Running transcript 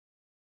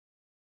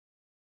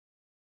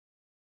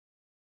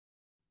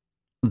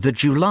The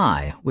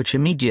July, which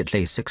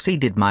immediately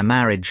succeeded my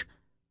marriage,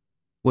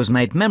 was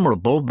made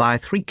memorable by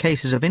 3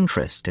 cases of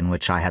interest in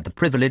which I had the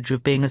privilege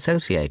of being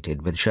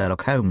associated with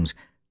Sherlock Holmes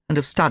and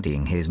of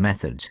studying his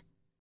methods.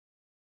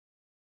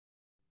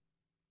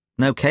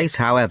 No case,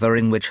 however,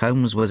 in which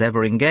Holmes was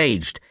ever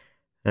engaged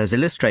has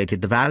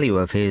illustrated the value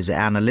of his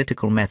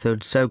analytical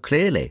method so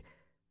clearly,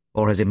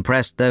 or has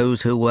impressed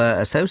those who were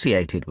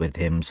associated with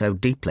him so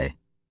deeply.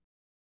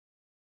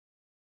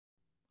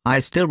 I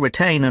still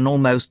retain an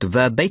almost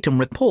verbatim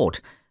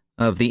report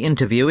of the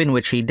interview in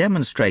which he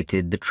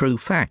demonstrated the true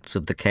facts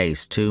of the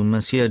case to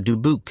Monsieur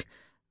Dubuc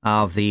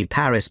of the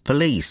Paris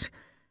police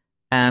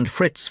and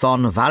Fritz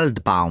von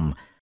Waldbaum,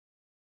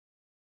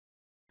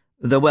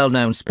 the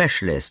well-known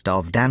specialist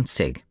of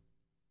Danzig,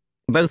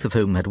 both of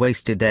whom had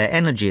wasted their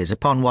energies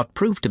upon what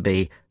proved to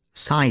be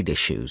side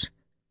issues.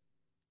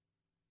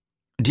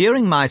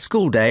 During my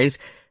school days,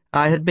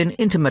 I had been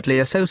intimately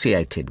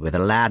associated with a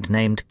lad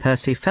named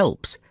Percy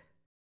Phelps,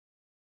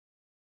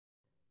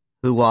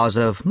 who was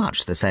of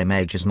much the same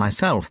age as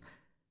myself,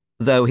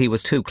 though he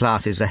was 2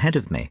 classes ahead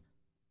of me.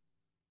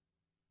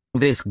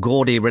 This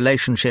gaudy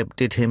relationship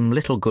did him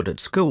little good at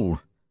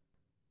school.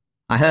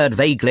 I heard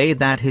vaguely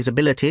that his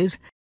abilities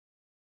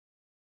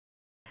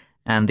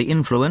and the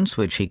influence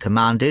which he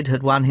commanded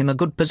had won him a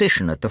good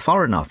position at the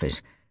Foreign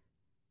Office,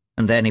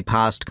 and then he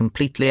passed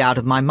completely out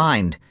of my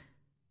mind,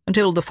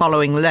 until the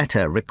following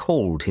letter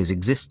recalled his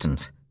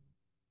existence.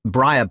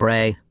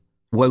 Briarbrae,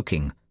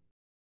 Woking.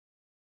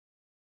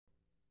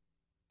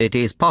 It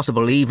is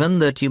possible even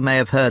that you may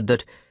have heard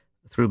that,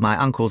 through my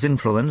uncle's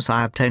influence,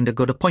 I obtained a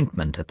good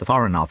appointment at the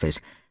Foreign Office,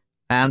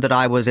 and that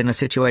I was in a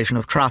situation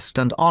of trust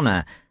and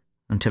honour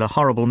until a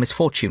horrible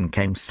misfortune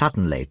came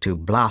suddenly to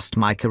blast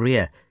my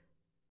career.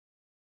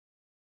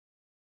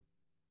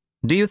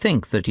 Do you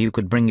think that you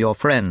could bring your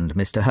friend,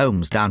 Mr.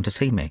 Holmes, down to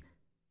see me?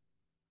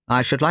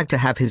 I should like to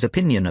have his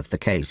opinion of the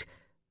case,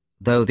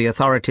 though the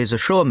authorities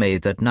assure me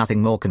that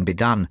nothing more can be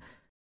done.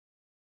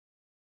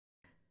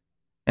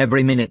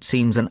 Every minute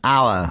seems an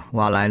hour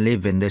while I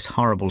live in this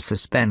horrible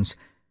suspense.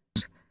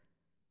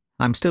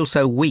 I'm still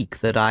so weak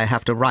that I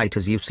have to write,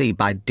 as you see,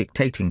 by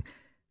dictating.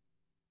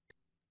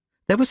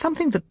 There was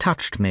something that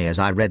touched me as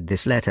I read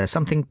this letter,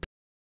 something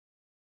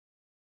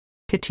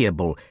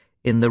pitiable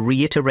in the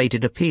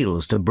reiterated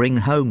appeals to bring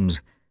Holmes.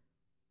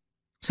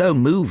 So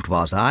moved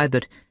was I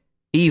that,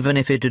 even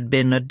if it had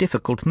been a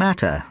difficult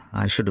matter,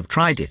 I should have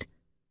tried it.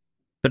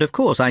 But of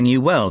course I knew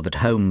well that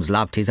Holmes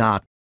loved his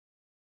art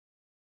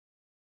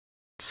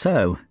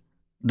so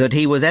that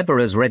he was ever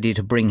as ready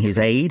to bring his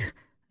aid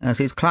as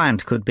his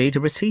client could be to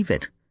receive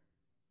it.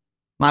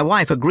 My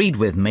wife agreed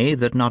with me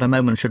that not a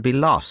moment should be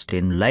lost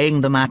in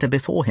laying the matter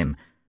before him.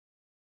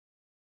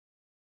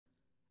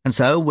 And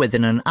so,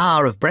 within an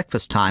hour of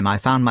breakfast time, I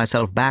found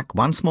myself back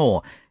once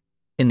more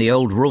in the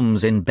old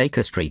rooms in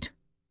Baker Street.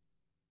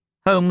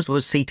 Holmes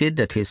was seated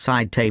at his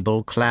side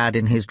table, clad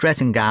in his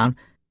dressing gown,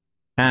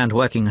 and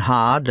working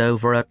hard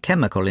over a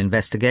chemical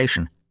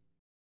investigation.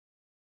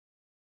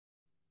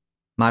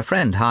 My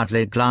friend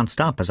hardly glanced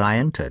up as I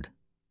entered,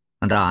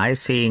 and I,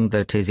 seeing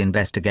that his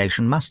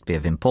investigation must be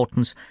of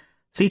importance,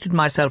 seated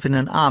myself in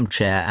an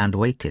armchair and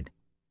waited.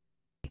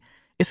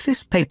 If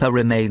this paper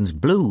remains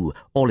blue,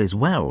 all is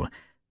well.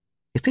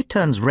 If it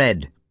turns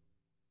red,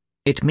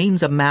 it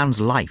means a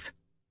man's life.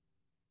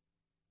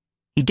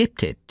 He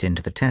dipped it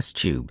into the test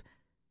tube,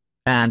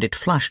 and it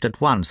flushed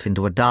at once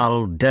into a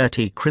dull,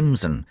 dirty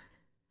crimson.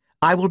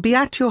 "I will be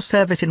at your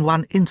service in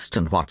 1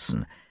 instant,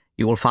 Watson.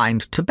 You will find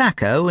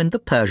tobacco in the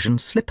Persian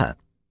slipper."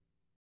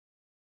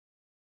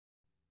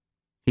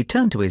 He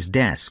turned to his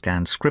desk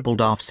and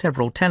scribbled off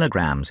several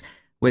telegrams,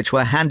 which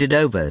were handed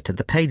over to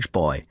the page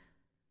boy.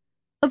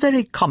 "A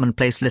very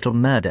commonplace little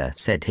murder,"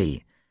 said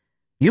he.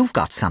 "You've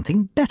got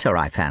something better,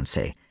 I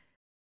fancy.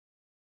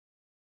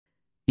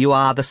 You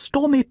are the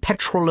stormy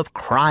petrel of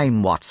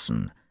crime,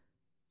 Watson.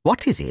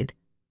 What is it?"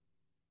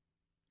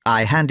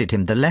 I handed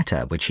him the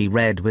letter, which he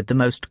read with the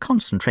most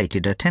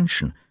concentrated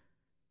attention.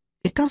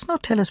 "It does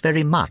not tell us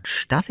very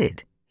much, does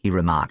it?" he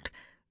remarked,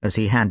 as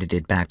he handed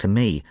it back to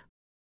me.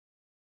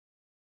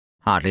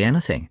 "Hardly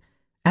anything,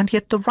 and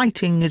yet the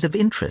writing is of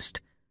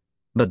interest.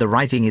 But the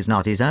writing is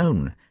not his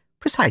own.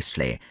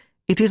 Precisely.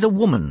 It is a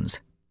woman's."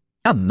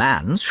 "A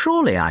man's,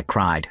 surely," I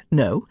cried.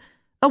 "No,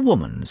 a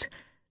woman's,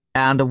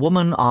 and a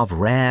woman of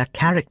rare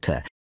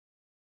character.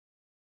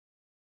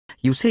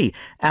 You see,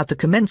 at the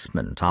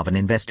commencement of an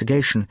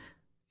investigation,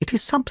 it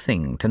is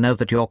something to know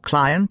that your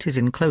client is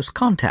in close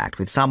contact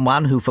with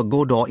someone who, for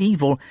good or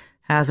evil,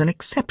 has an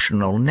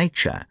exceptional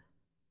nature.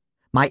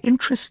 My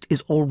interest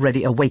is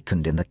already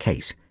awakened in the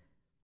case.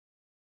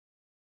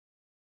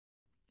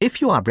 If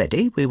you are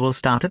ready, we will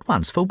start at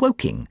once for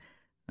Woking,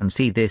 and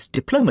see this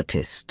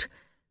diplomatist,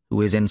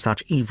 who is in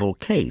such evil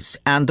case,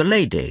 and the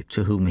lady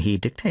to whom he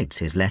dictates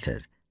his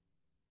letters."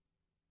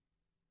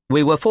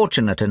 We were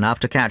fortunate enough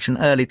to catch an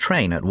early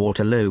train at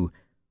Waterloo,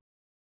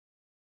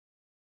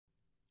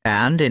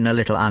 and in a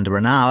little under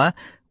an hour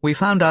we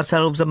found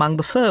ourselves among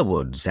the fir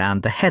woods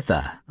and the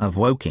heather of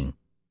Woking.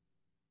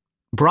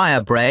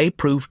 Briarbrae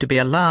proved to be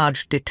a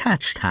large,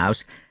 detached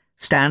house,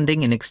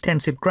 standing in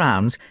extensive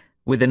grounds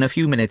within a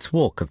few minutes'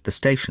 walk of the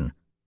station.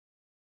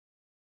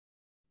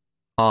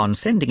 On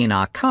sending in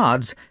our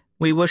cards,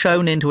 we were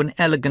shown into an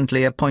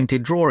elegantly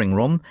appointed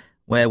drawing-room,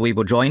 where we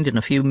were joined in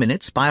a few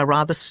minutes by a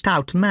rather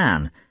stout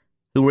man,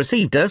 who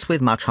received us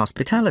with much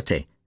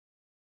hospitality.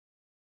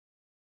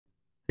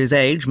 His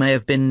age may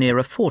have been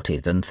nearer 40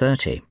 than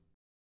 30.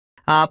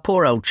 Ah,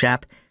 poor old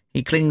chap,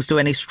 he clings to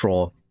any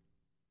straw.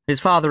 His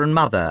father and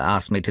mother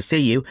asked me to see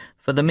you,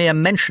 for the mere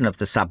mention of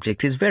the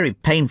subject is very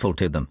painful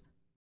to them.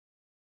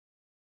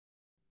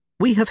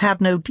 "We have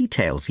had no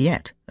details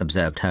yet,"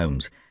 observed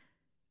Holmes.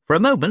 "For a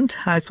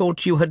moment I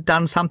thought you had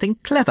done something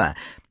clever.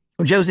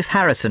 Joseph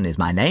Harrison is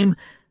my name,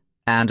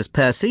 and as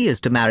Percy is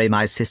to marry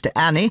my sister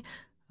Annie,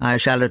 I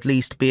shall at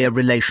least be a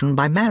relation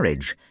by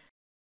marriage.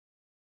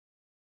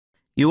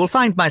 You will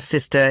find my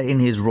sister in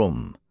his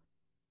room,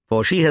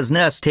 for she has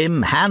nursed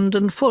him hand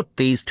and foot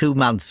these 2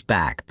 months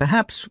back.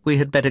 Perhaps we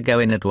had better go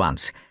in at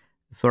once,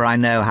 for I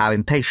know how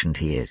impatient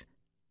he is."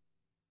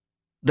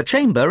 The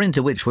chamber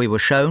into which we were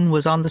shown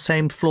was on the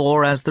same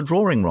floor as the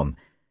drawing-room.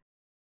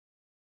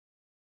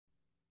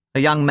 A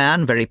young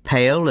man, very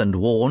pale and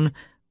worn,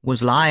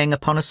 was lying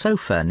upon a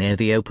sofa near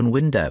the open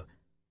window,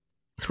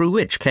 through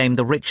which came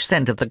the rich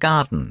scent of the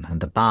garden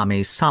and the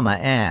balmy summer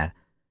air.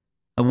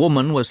 A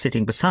woman was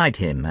sitting beside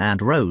him,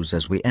 and rose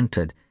as we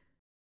entered.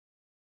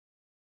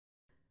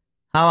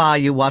 "How are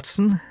you,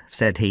 Watson?"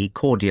 said he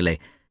cordially.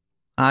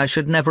 "I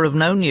should never have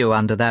known you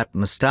under that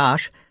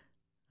moustache,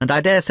 and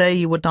I dare say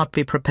you would not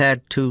be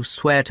prepared to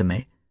swear to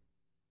me.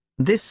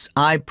 This,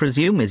 I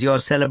presume, is your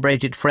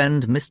celebrated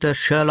friend, Mr.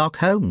 Sherlock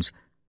Holmes."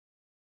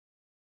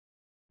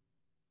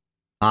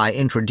 I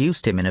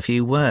introduced him in a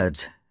few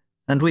words,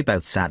 and we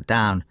both sat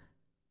down.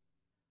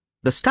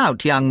 The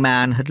stout young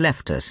man had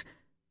left us,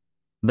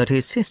 but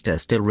his sister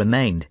still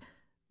remained,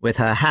 with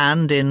her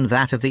hand in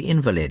that of the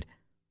invalid.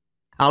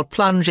 I'll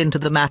plunge into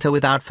the matter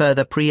without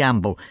further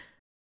preamble.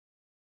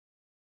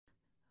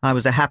 I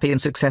was a happy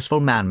and successful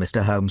man,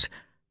 Mr. Holmes,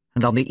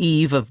 and on the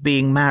eve of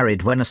being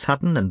married when a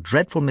sudden and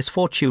dreadful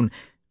misfortune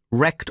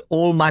wrecked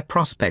all my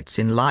prospects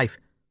in life.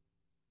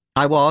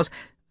 I was,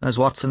 as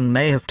Watson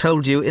may have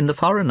told you, in the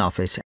Foreign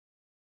Office,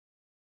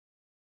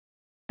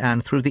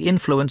 and through the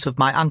influence of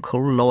my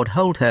uncle, Lord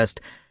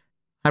Holdhurst,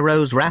 I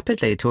rose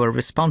rapidly to a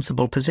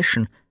responsible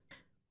position.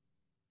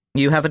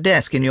 "You have a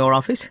desk in your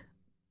office?"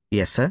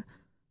 "Yes, sir."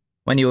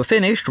 "When you have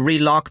finished,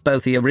 relock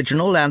both the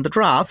original and the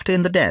draft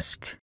in the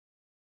desk,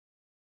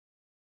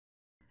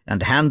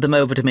 and hand them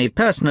over to me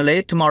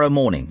personally tomorrow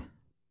morning."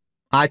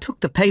 I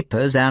took the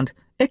papers and—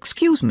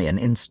 "Excuse me an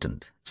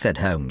instant," said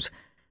Holmes.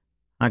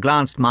 I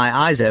glanced my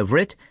eyes over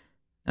it,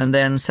 and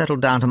then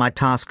settled down to my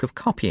task of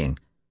copying.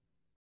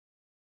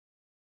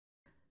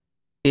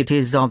 It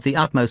is of the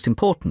utmost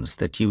importance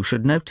that you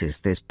should notice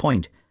this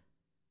point.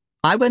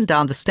 I went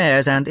down the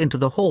stairs and into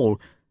the hall,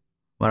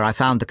 where I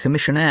found the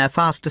commissionaire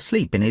fast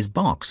asleep in his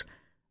box,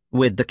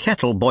 with the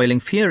kettle boiling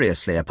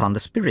furiously upon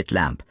the spirit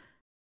lamp,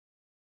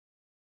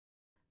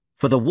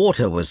 for the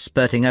water was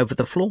spurting over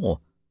the floor.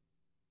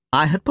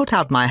 I had put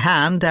out my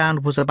hand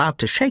and was about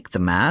to shake the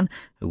man,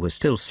 who was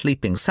still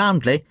sleeping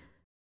soundly,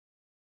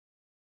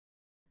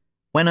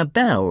 when a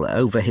bell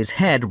over his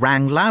head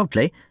rang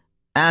loudly,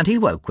 and he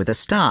woke with a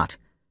start.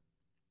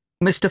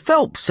 "Mr.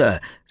 Phelps, sir,"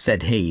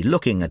 said he,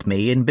 looking at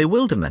me in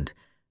bewilderment.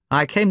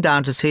 "I came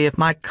down to see if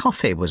my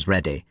coffee was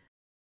ready."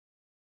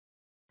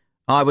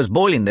 "I was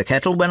boiling the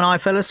kettle when I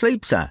fell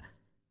asleep, sir."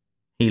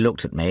 He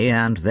looked at me,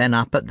 and then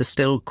up at the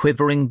still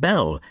quivering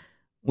bell,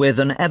 with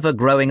an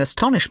ever-growing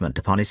astonishment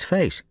upon his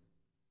face.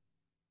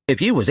 "If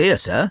you was here,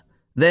 sir,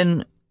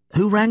 then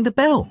who rang the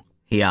bell?"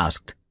 he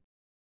asked.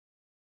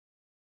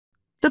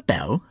 "The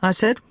bell?" I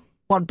said.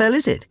 "What bell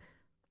is it?"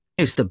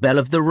 "It's the bell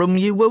of the room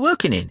you were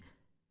working in."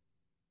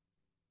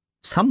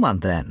 Someone,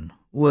 then,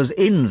 was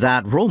in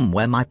that room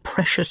where my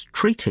precious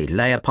treaty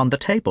lay upon the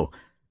table.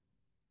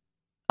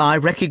 I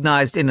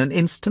recognized in an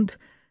instant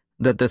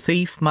that the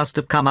thief must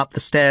have come up the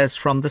stairs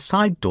from the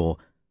side door.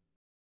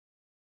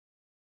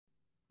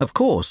 Of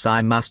course,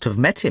 I must have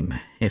met him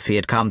if he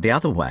had come the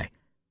other way.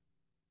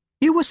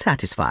 You were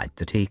satisfied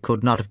that he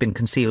could not have been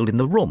concealed in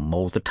the room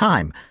all the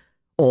time,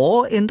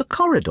 or in the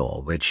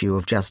corridor which you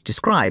have just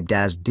described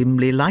as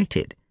dimly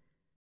lighted.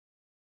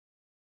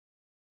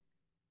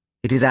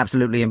 It is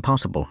absolutely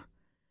impossible.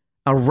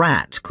 A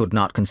rat could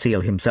not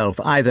conceal himself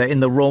either in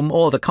the room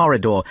or the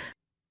corridor.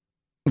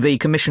 The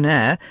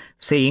commissionaire,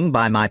 seeing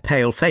by my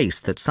pale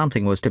face that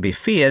something was to be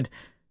feared,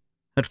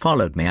 had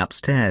followed me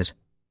upstairs.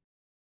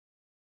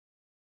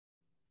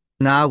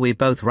 Now we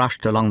both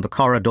rushed along the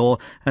corridor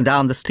and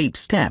down the steep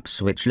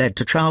steps which led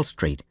to Charles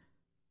Street.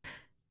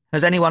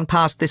 "Has anyone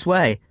passed this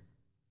way?"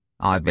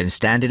 "I've been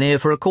standing here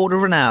for a quarter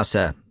of an hour,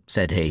 sir,"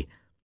 said he.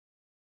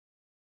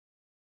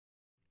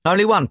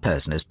 "Only one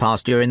person has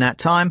passed during that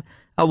time,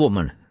 a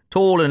woman,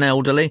 tall and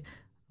elderly,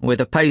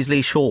 with a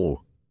Paisley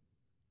shawl."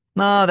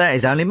 "Ah, that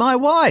is only my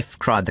wife,"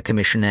 cried the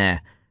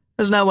commissionaire.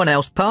 "Has no one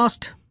else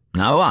passed?"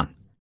 "No one."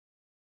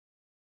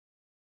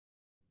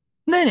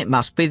 "Then it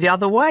must be the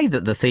other way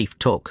that the thief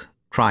took,"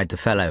 cried the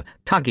fellow,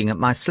 tugging at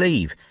my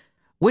sleeve.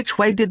 "Which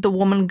way did the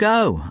woman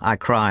go?" I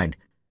cried.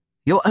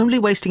 "You're only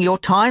wasting your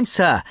time,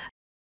 sir,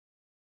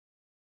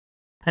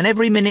 and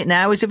every minute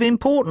now is of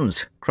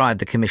importance," cried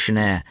the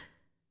commissionaire.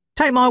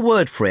 "Take my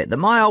word for it that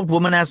my old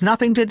woman has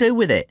nothing to do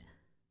with it,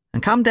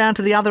 and come down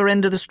to the other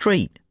end of the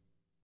street.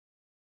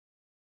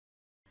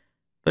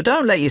 But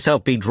don't let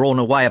yourself be drawn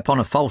away upon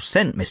a false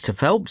scent, Mr.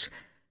 Phelps.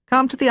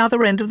 Come to the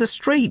other end of the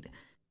street,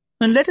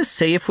 and let us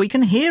see if we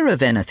can hear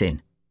of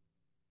anything."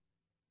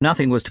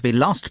 Nothing was to be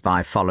lost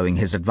by following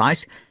his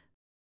advice.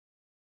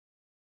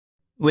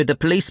 With the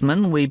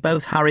policeman we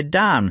both hurried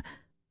down,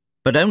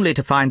 but only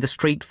to find the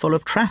street full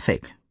of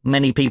traffic,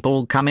 many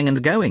people coming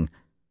and going,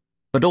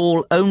 but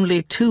all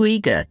only too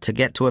eager to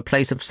get to a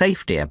place of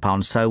safety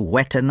upon so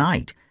wet a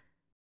night.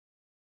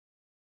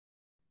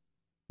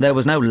 There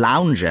was no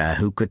lounger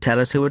who could tell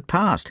us who had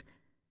passed.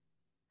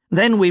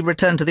 Then we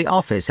returned to the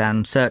office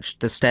and searched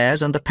the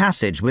stairs and the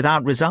passage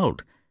without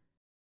result.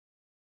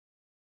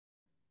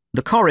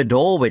 The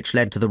corridor which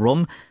led to the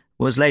room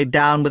was laid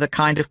down with a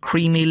kind of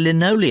creamy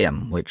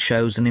linoleum which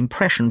shows an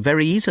impression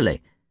very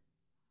easily.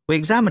 We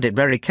examined it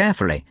very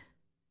carefully,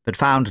 but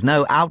found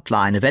no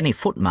outline of any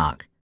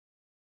footmark.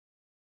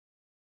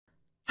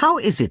 How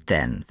is it,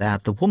 then,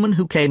 that the woman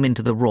who came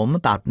into the room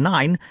about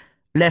 9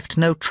 left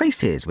no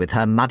traces with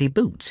her muddy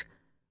boots?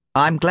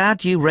 I'm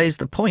glad you raised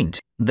the point.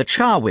 The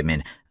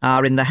charwomen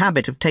are in the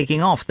habit of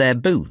taking off their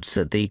boots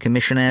at the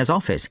commissionaire's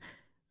office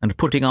and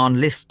putting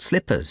on list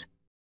slippers.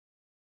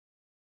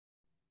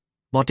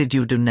 What did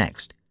you do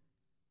next?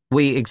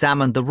 We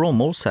examined the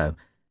room also.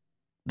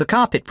 The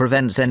carpet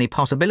prevents any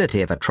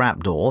possibility of a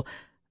trapdoor,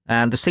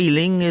 and the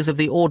ceiling is of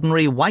the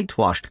ordinary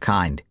whitewashed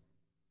kind.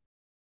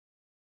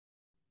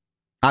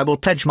 I will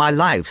pledge my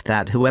life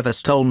that whoever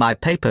stole my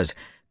papers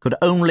could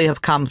only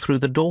have come through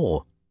the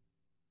door.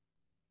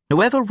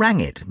 Whoever rang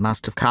it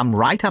must have come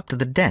right up to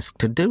the desk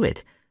to do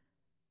it.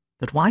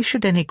 But why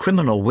should any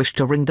criminal wish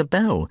to ring the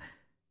bell?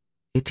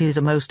 It is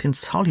a most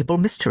insoluble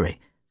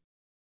mystery.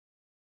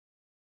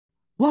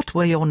 What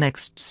were your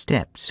next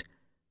steps?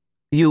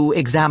 You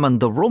examined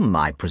the room,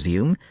 I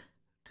presume,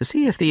 to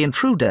see if the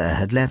intruder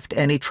had left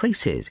any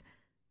traces,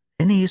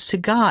 any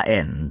cigar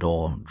end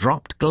or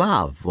dropped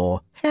glove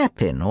or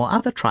hairpin or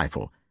other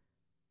trifle.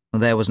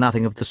 There was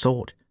nothing of the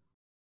sort.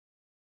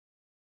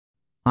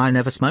 I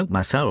never smoked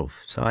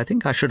myself, so I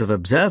think I should have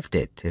observed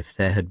it if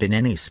there had been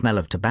any smell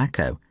of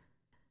tobacco.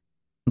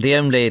 The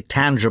only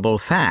tangible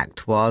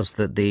fact was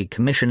that the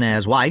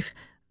commissionaire's wife,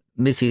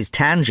 Mrs.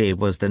 Tangy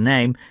was the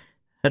name,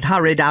 had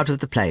hurried out of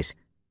the place.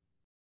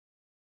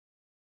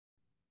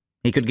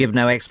 He could give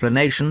no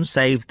explanation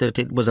save that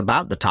it was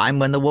about the time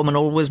when the woman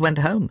always went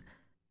home.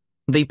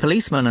 The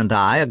policeman and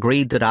I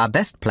agreed that our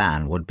best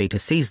plan would be to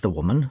seize the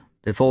woman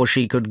before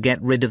she could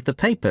get rid of the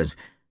papers,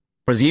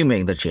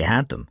 presuming that she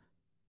had them.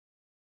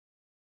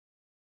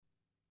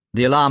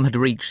 The alarm had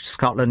reached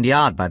Scotland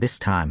Yard by this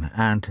time,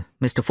 and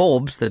Mr.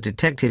 Forbes, the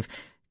detective,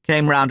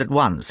 came round at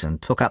once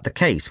and took up the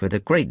case with a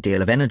great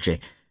deal of energy.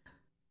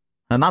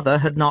 Her mother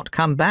had not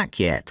come back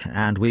yet,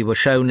 and we were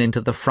shown into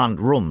the front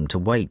room to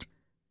wait.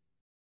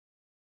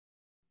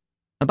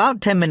 About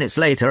 10 minutes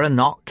later a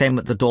knock came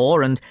at the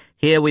door, and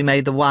here we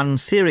made the one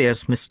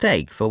serious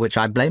mistake for which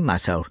I blame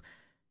myself.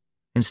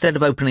 Instead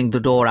of opening the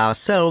door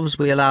ourselves,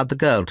 we allowed the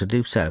girl to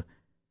do so.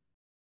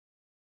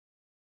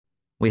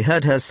 We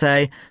heard her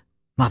say,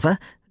 "Mother,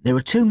 there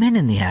are 2 men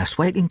in the house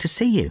waiting to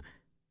see you."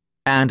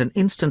 And an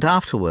instant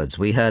afterwards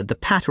we heard the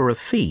patter of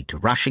feet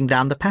rushing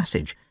down the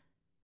passage.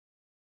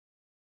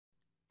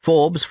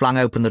 Forbes flung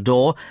open the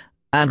door,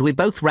 and we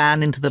both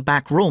ran into the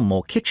back room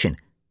or kitchen.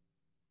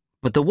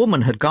 But the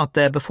woman had got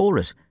there before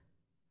us.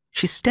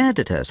 She stared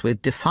at us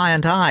with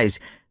defiant eyes,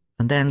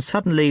 and then,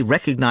 suddenly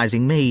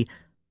recognizing me,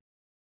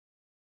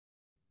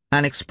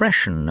 an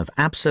expression of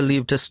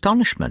absolute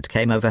astonishment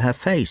came over her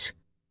face.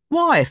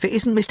 "Why, if it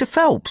isn't Mr.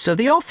 Phelps of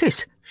the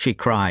office!" she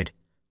cried.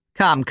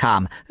 "Come,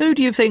 come, who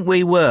do you think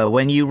we were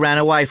when you ran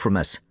away from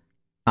us?"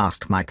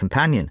 asked my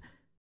companion.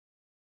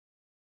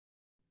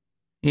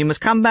 "You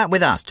must come back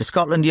with us to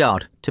Scotland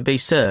Yard to be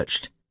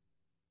searched."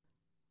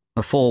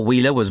 A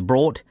four-wheeler was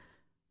brought,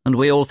 and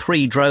we all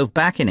three drove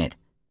back in it.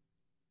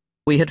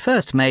 We had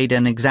first made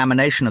an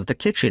examination of the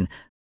kitchen,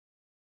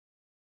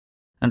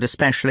 and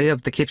especially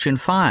of the kitchen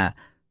fire,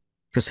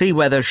 to see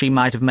whether she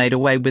might have made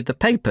away with the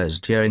papers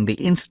during the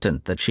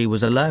instant that she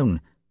was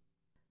alone.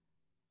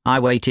 I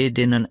waited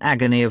in an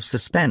agony of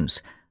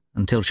suspense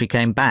until she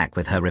came back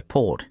with her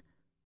report.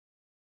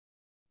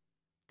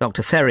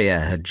 Dr.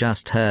 Ferrier had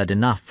just heard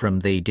enough from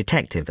the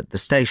detective at the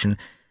station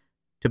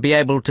to be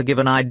able to give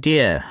an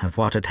idea of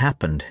what had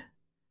happened,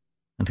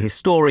 and his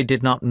story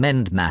did not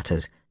mend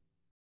matters.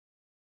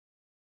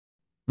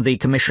 The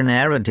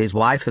commissionaire and his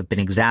wife have been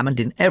examined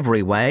in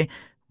every way,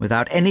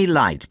 without any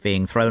light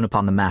being thrown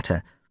upon the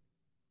matter.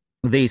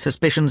 The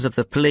suspicions of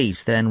the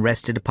police then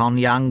rested upon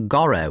young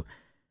Gorrow,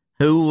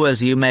 who,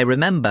 as you may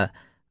remember,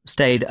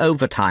 stayed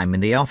overtime in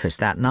the office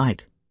that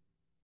night.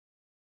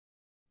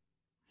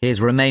 His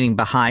remaining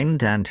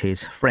behind and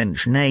his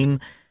French name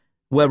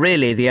were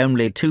really the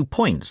only 2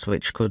 points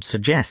which could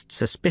suggest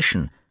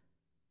suspicion.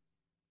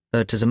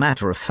 But as a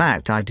matter of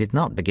fact, I did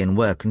not begin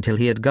work until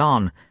he had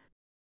gone.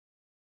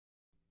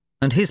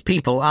 And his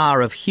people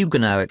are of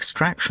Huguenot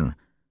extraction,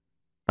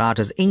 but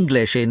as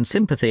English in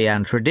sympathy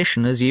and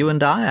tradition as you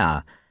and I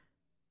are.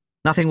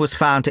 Nothing was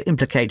found to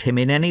implicate him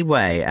in any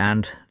way,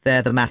 and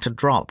there the matter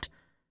dropped.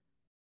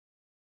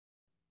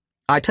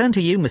 I turn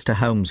to you, Mr.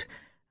 Holmes,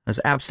 as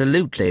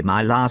absolutely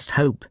my last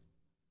hope."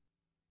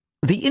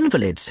 The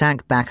invalid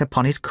sank back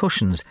upon his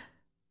cushions,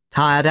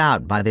 tired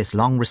out by this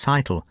long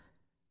recital,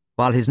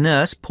 while his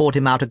nurse poured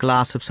him out a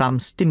glass of some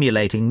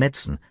stimulating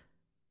medicine.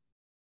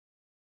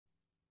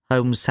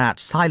 Holmes sat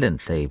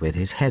silently with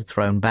his head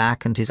thrown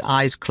back and his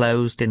eyes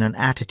closed in an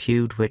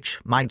attitude which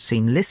might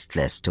seem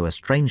listless to a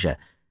stranger,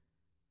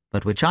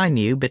 but which I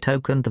knew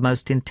betokened the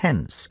most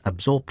intense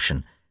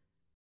absorption.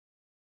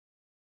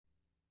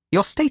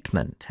 "Your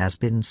statement has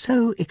been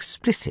so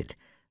explicit,"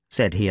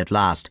 said he at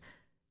last,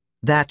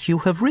 "that you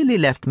have really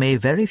left me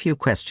very few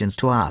questions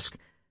to ask.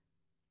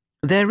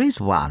 There is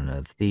one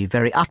of the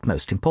very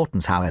utmost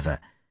importance, however.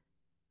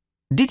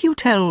 Did you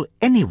tell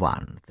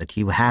anyone that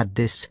you had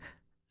this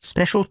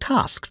special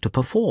task to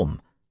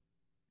perform?"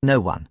 "No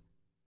one."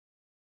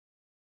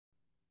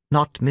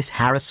 "Not Miss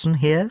Harrison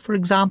here, for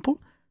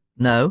example?"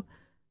 "No.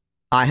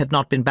 I had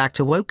not been back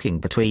to Woking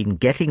between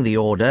getting the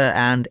order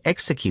and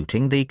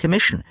executing the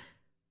commission.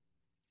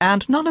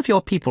 And none of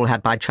your people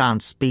had by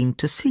chance been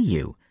to see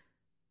you?"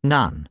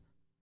 "None."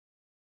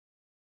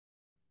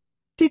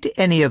 "Did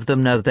any of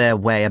them know their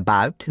way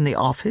about in the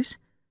office?"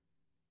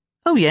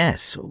 "Oh,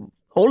 yes,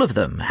 all of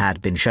them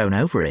had been shown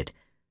over it.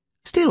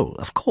 Still,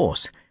 of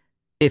course,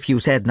 if you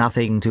said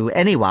nothing to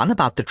anyone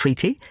about the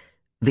treaty,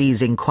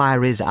 these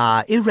inquiries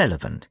are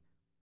irrelevant."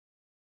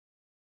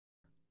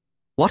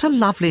 "What a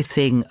lovely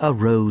thing a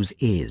rose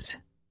is."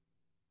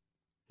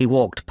 He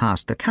walked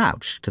past the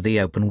couch to the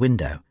open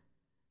window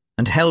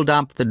and held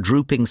up the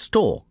drooping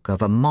stalk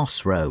of a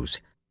moss rose,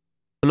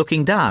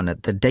 looking down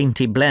at the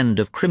dainty blend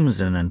of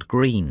crimson and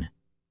green.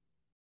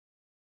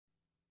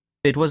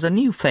 It was a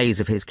new phase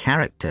of his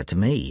character to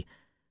me,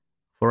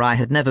 for I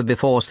had never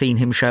before seen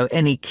him show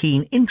any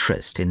keen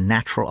interest in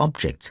natural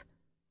objects.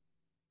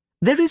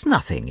 "There is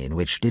nothing in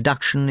which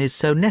deduction is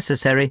so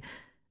necessary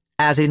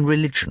as in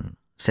religion,"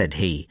 said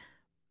he,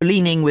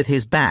 leaning with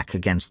his back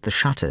against the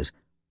shutters.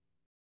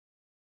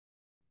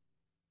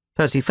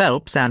 Percy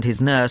Phelps and his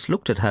nurse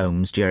looked at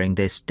Holmes during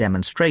this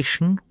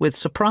demonstration with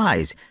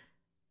surprise,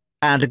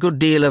 and a good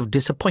deal of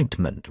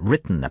disappointment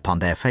written upon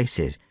their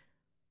faces.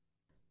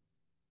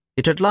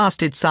 It had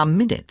lasted some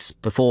minutes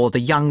before the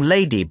young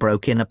lady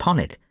broke in upon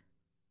it.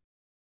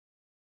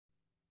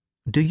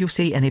 "Do you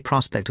see any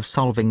prospect of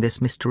solving this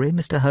mystery,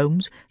 Mr.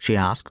 Holmes?" she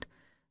asked,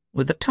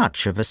 with a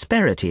touch of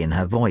asperity in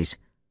her voice.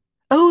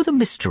 "Oh, the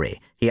mystery,"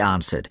 he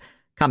answered,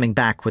 coming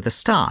back with a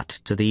start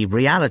to the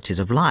realities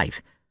of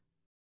life.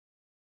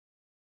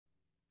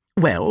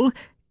 "Well,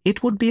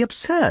 it would be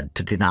absurd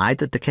to deny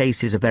that the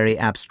case is a very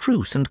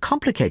abstruse and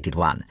complicated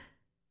one,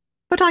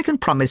 but I can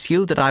promise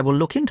you that I will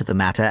look into the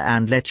matter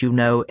and let you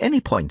know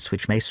any points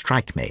which may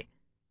strike me."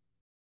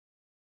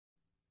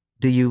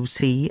 "Do you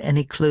see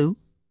any clue?"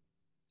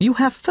 "You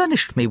have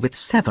furnished me with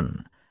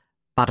 7,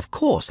 but of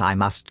course I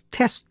must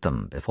test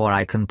them before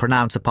I can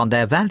pronounce upon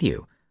their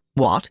value."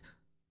 "What?"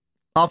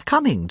 "Of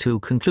coming to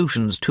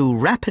conclusions too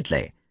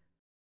rapidly."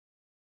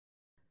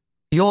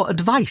 "Your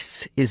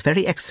advice is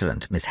very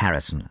excellent, Miss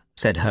Harrison,"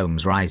 said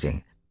Holmes,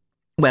 rising.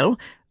 "Well,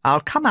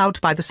 I'll come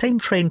out by the same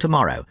train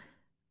tomorrow,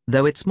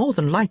 though it's more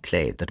than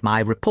likely that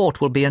my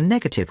report will be a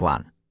negative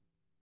one."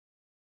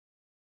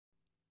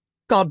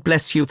 "God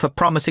bless you for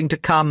promising to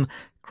come,"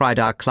 cried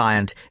our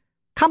client.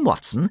 "Come,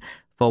 Watson,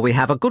 for we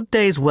have a good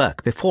day's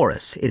work before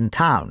us in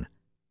town."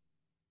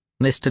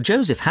 Mr.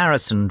 Joseph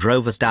Harrison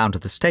drove us down to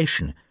the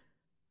station,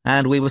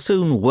 and we were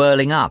soon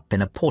whirling up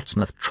in a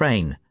Portsmouth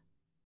train.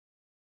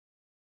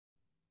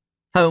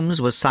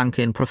 Holmes was sunk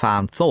in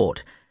profound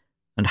thought,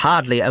 and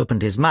hardly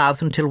opened his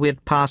mouth until we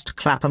had passed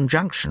Clapham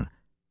Junction.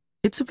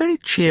 It's a very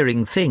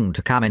cheering thing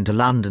to come into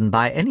London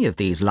by any of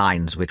these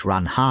lines which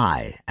run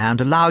high and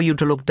allow you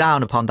to look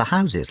down upon the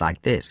houses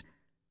like this.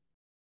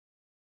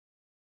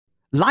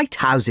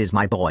 Lighthouses,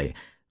 my boy,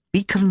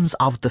 beacons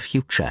of the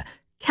future,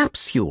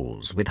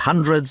 capsules with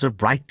hundreds of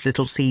bright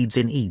little seeds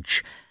in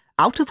each,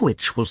 out of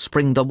which will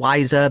spring the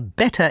wiser,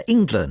 better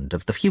England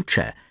of the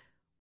future.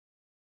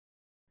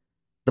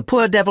 The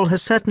poor devil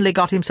has certainly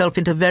got himself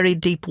into very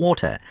deep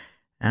water,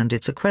 and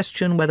it's a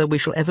question whether we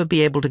shall ever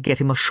be able to get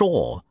him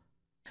ashore."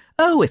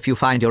 "Oh, if you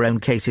find your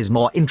own cases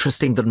more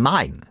interesting than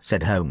mine,"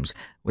 said Holmes,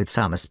 with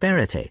some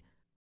asperity.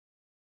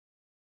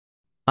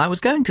 "I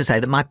was going to say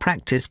that my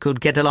practice could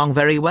get along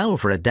very well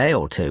for a day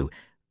or two,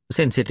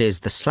 since it is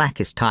the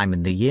slackest time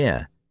in the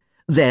year.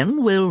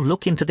 Then we'll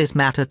look into this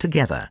matter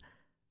together."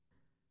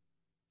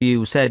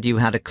 "You said you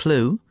had a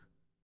clue?"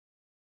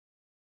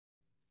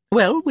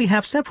 "Well, we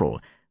have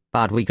several,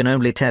 but we can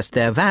only test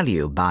their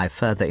value by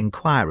further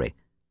inquiry.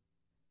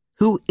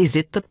 Who is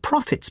it that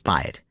profits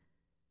by it?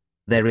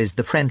 There is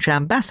the French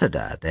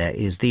ambassador, there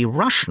is the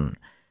Russian.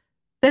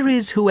 There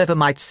is whoever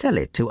might sell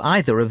it to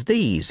either of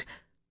these.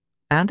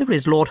 And there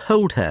is Lord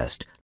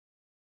Holdhurst.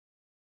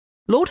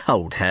 Lord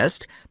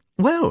Holdhurst?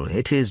 Well,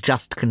 it is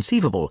just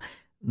conceivable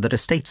that a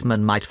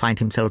statesman might find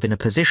himself in a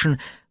position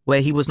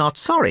where he was not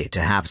sorry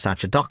to have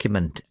such a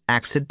document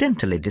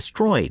accidentally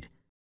destroyed.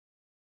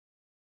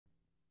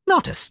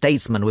 Not a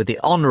statesman with the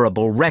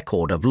honourable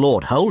record of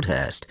Lord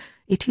Holdhurst.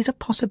 It is a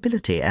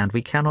possibility, and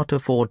we cannot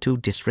afford to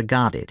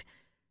disregard it.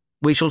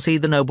 We shall see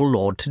the noble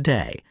lord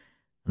today,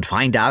 and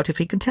find out if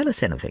he can tell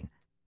us anything.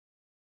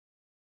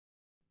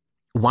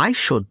 Why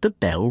should the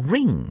bell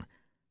ring?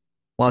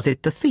 Was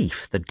it the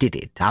thief that did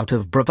it out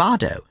of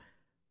bravado?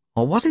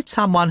 Or was it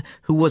someone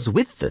who was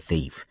with the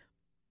thief,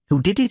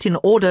 who did it in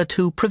order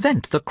to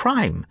prevent the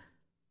crime?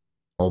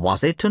 Or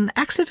was it an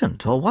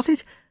accident? Or was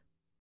it...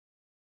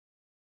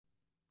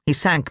 He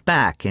sank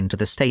back into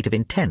the state of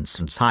intense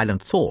and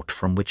silent thought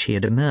from which he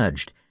had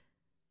emerged.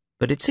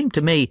 But it seemed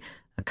to me,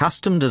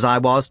 accustomed as I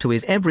was to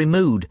his every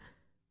mood,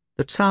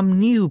 that some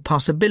new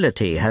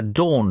possibility had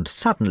dawned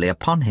suddenly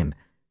upon him.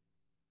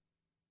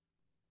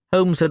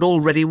 Holmes had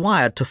already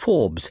wired to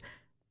Forbes,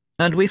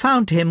 and we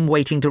found him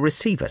waiting to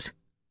receive us.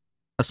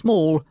 A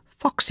small,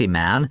 foxy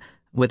man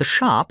with a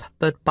sharp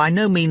but by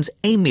no means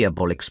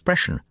amiable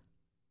expression.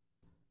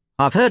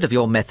 "I've heard of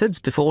your methods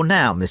before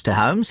now, Mr.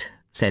 Holmes,"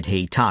 said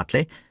he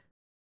tartly.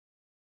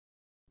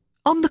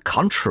 "On the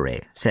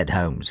contrary," said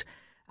Holmes,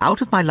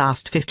 "out of my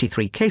last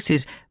 53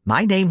 cases,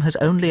 my name has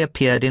only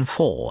appeared in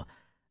 4,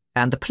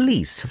 and the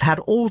police have had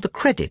all the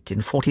credit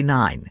in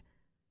 49.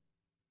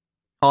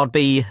 "I'd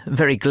be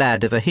very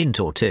glad of a hint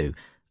or two,"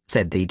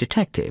 said the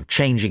detective,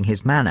 changing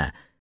his manner.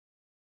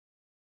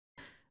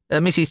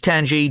 "Mrs.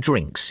 Tangi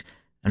drinks,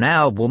 and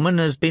our woman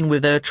has been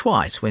with her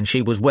twice when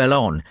she was well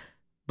on,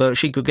 but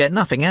she could get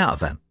nothing out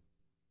of her.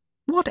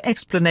 What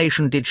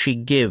explanation did she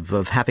give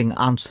of having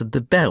answered the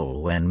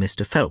bell when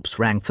Mr. Phelps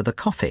rang for the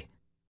coffee?"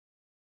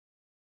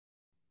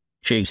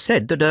 "She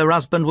said that her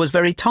husband was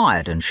very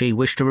tired and she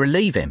wished to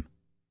relieve him."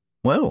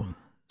 "Well,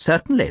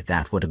 certainly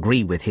that would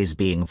agree with his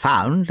being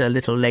found a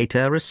little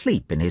later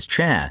asleep in his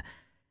chair.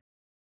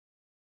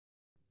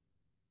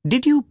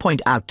 Did you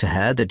point out to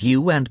her that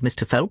you and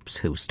Mr. Phelps,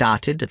 who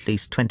started at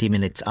least 20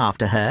 minutes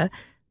after her,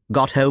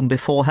 got home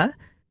before her?"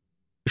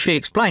 "She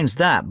explains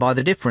that by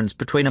the difference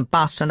between a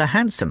bus and a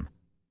hansom."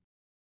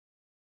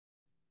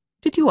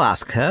 "Did you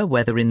ask her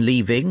whether in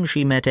leaving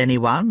she met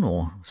anyone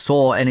or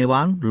saw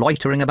anyone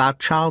loitering about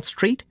Charles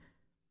Street?"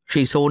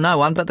 "She saw no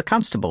one but the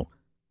constable."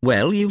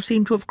 "Well, you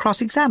seem to have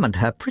cross-examined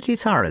her pretty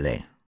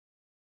thoroughly."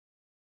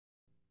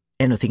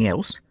 "Anything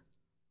else?"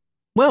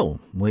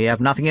 "Well, we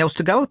have nothing else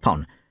to go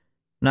upon.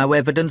 No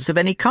evidence of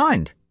any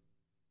kind."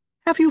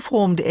 "Have you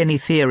formed any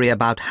theory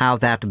about how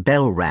that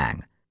bell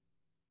rang?"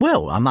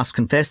 "Well, I must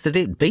confess that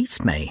it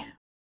beats me."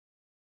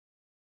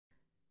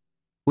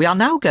 "We are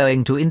now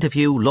going to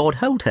interview Lord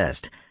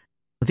Holdhurst,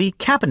 the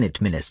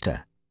Cabinet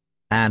Minister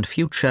and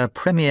future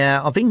Premier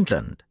of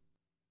England."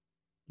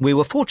 We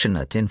were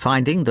fortunate in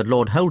finding that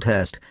Lord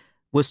Holdhurst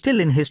was still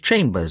in his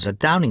chambers at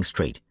Downing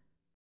Street,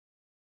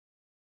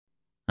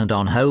 and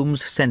on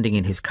Holmes sending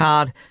in his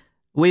card,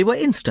 we were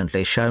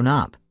instantly shown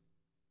up.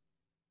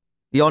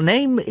 "Your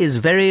name is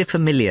very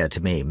familiar to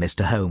me,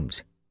 Mr.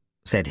 Holmes,"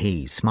 said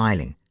he,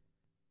 smiling.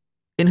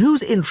 "In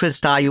whose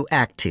interest are you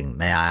acting,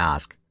 may I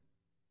ask?"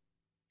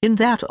 "In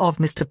that of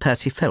Mr.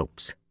 Percy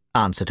Phelps,"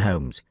 answered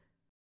Holmes.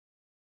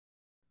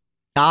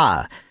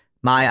 "Ah,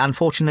 my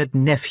unfortunate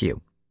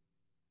nephew.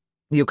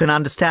 You can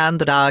understand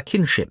that our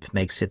kinship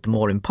makes it the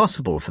more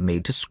impossible for me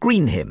to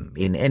screen him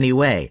in any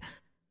way.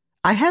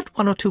 I had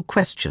one or two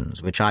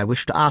questions which I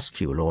wish to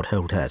ask you, Lord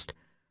Holdhurst."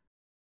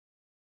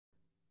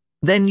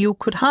 "Then you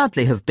could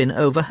hardly have been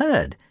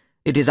overheard.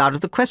 It is out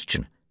of the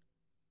question.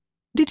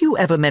 Did you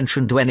ever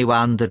mention to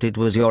anyone that it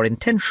was your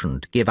intention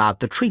to give out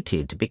the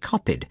treaty to be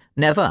copied?"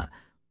 "Never."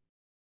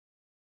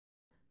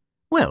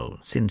 "Well,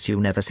 since you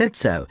never said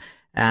so,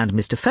 and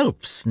Mr.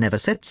 Phelps never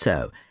said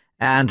so,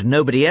 and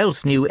nobody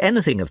else knew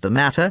anything of the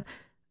matter,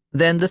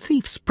 then the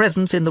thief's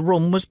presence in the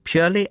room was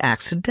purely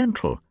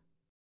accidental."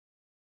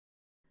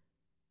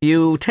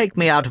 "You take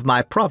me out of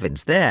my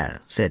province there,"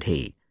 said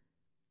he.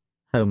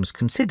 Holmes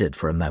considered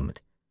for a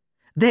moment.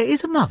 "There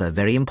is another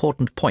very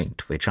important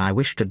point which I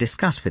wish to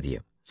discuss with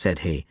you," said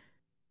he.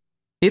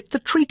 "If the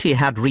treaty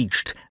had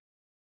reached,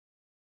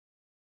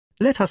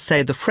 let us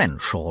say, the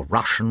French or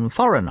Russian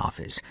Foreign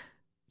Office,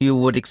 you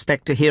would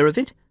expect to hear of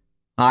it?"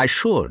 "I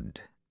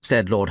should,"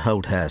 said Lord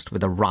Holdhurst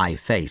with a wry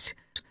face.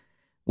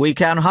 "We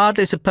can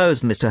hardly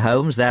suppose, Mr.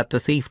 Holmes, that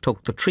the thief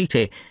took the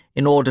treaty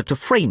in order to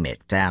frame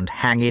it and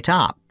hang it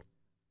up."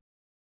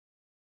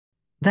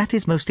 "That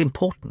is most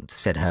important,"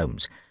 said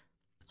Holmes.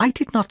 "I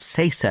did not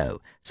say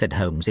so," said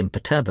Holmes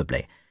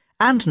imperturbably.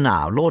 "And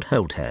now, Lord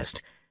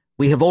Holdhurst,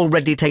 we have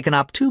already taken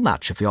up too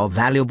much of your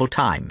valuable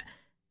time,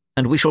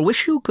 and we shall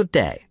wish you good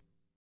day."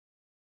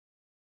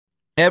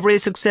 "Every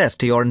success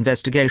to your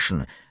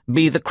investigation,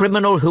 be the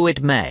criminal who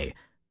it may,"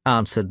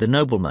 answered the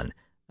nobleman,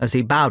 as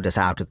he bowed us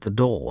out at the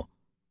door.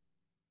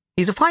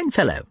 "He's a fine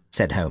fellow,"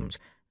 said Holmes,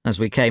 as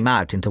we came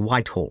out into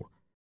Whitehall.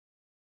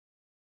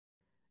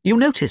 You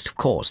noticed, of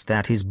course,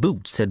 that his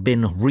boots had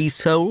been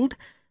resoled?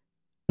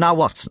 Now,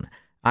 Watson,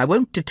 I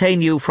won't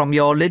detain you from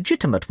your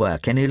legitimate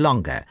work any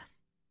longer."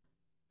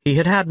 He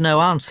had had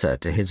no answer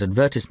to his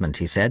advertisement,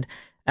 he said,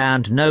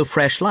 and no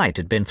fresh light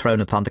had been thrown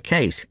upon the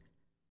case.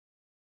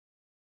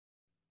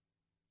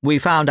 We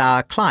found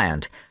our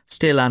client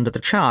still under the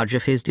charge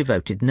of his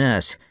devoted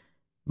nurse,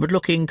 but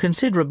looking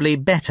considerably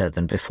better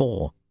than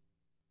before.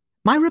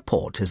 "My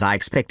report, as I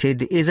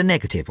expected, is a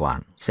negative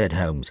one," said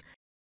Holmes.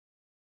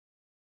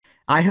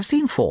 "I have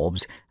seen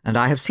Forbes, and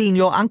I have seen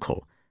your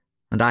uncle,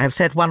 and I have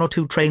set 1 or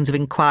 2 trains of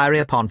inquiry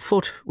upon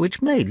foot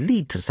which may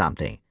lead to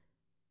something."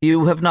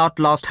 "You have not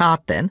lost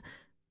heart, then?"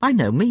 "By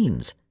no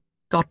means."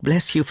 "God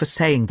bless you for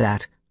saying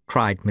that,"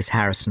 cried Miss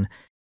Harrison.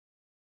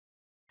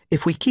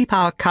 "If we keep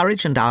our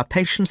courage and our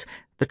patience,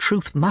 the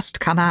truth must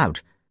come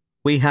out."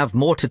 "We have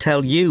more to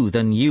tell you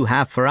than you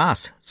have for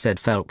us," said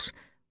Phelps,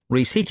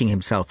 reseating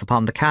himself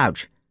upon the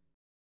couch.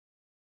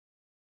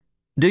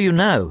 "Do you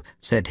know,"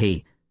 said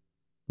he,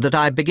 "that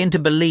I begin to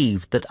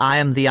believe that I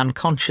am the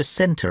unconscious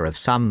centre of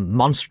some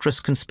monstrous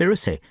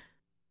conspiracy,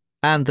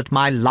 and that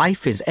my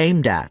life is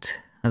aimed at,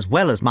 as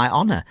well as my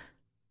honour."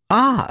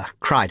 "Ah!"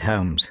 cried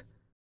Holmes.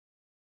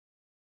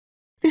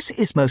 "This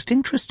is most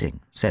interesting,"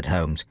 said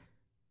Holmes.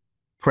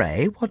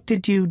 "Pray, what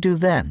did you do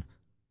then?"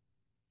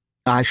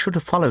 "I should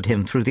have followed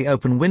him through the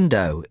open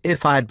window,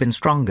 if I had been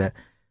stronger.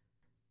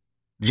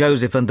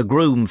 Joseph and the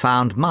groom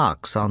found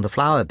marks on the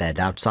flower-bed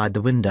outside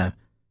the window.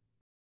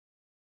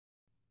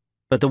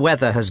 But the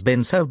weather has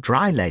been so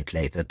dry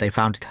lately that they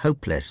found it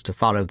hopeless to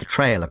follow the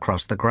trail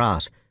across the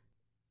grass.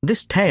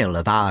 This tale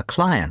of our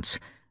client's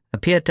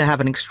appeared to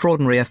have an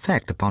extraordinary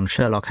effect upon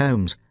Sherlock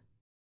Holmes."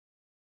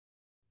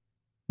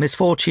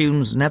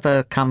 "Misfortunes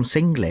never come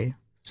singly,"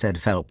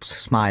 said Phelps,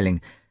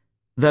 smiling,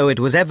 though it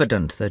was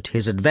evident that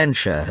his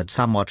adventure had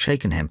somewhat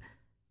shaken him.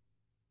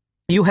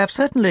 "You have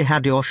certainly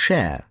had your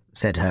share,"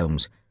 said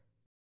Holmes.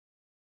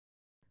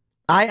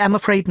 "I am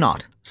afraid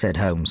not," said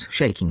Holmes,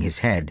 shaking his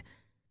head.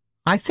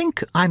 "I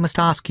think I must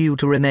ask you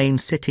to remain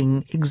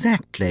sitting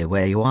exactly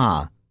where you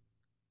are."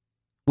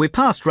 We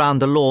passed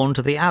round the lawn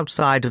to the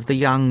outside of the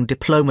young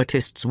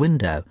diplomatist's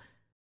window.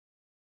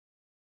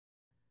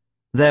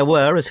 There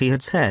were, as he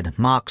had said,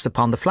 marks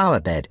upon the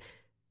flower-bed,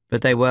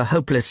 but they were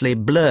hopelessly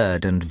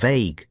blurred and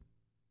vague.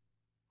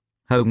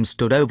 Holmes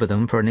stood over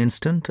them for an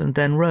instant and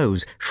then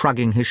rose,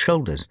 shrugging his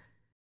shoulders.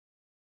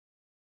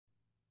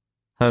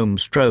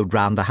 Holmes strode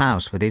round the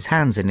house with his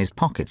hands in his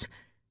pockets,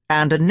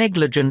 and a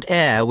negligent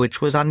air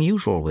which was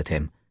unusual with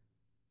him.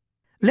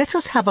 "Let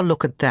us have a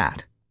look at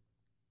that."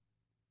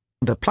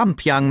 The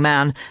plump young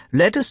man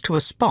led us to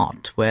a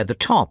spot where the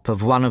top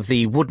of one of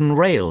the wooden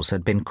rails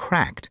had been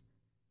cracked.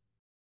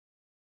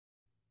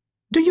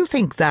 "Do you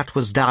think that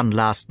was done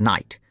last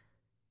night?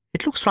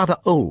 It looks rather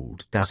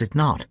old, does it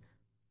not?"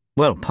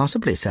 "Well,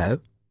 possibly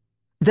so."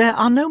 "There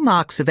are no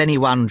marks of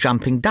anyone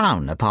jumping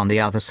down upon the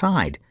other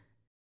side."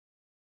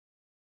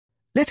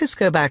 "Let us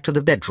go back to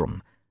the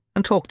bedroom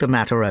and talk the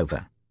matter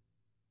over."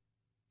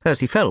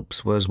 Percy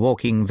Phelps was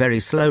walking very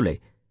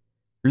slowly,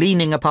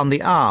 leaning upon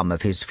the arm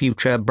of his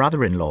future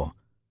brother-in-law.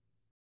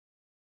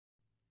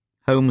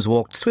 Holmes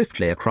walked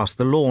swiftly across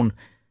the lawn,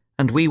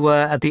 and we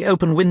were at the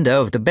open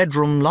window of the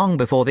bedroom long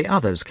before the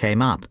others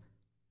came up.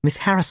 "Miss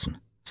Harrison,"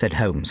 said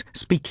Holmes,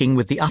 speaking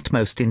with the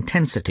utmost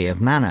intensity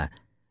of manner,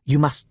 "you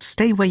must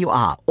stay where you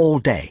are all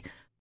day.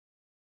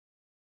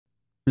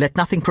 Let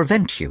nothing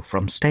prevent you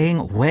from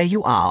staying where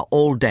you are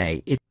all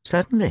day."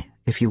 "Certainly,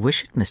 if you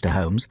wish it, Mr.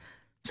 Holmes,"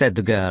 said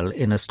the girl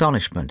in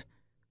astonishment.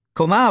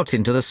 "Come out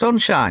into the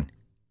sunshine."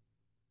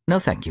 "No,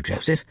 thank you,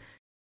 Joseph."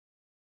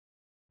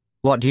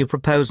 "What do you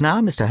propose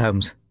now, Mr.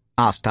 Holmes?"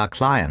 asked our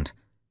client.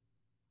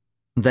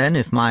 "Then,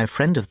 if my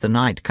friend of the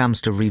night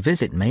comes to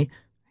revisit me,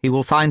 he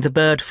will find the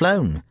bird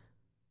flown.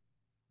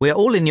 We are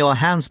all in your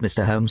hands,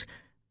 Mr. Holmes,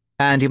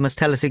 and you must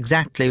tell us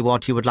exactly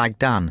what you would like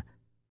done.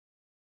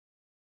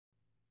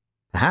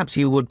 Perhaps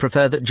you would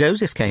prefer that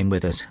Joseph came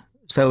with us,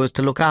 so as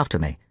to look after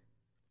me."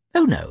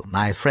 "Oh, no,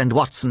 my friend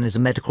Watson is a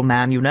medical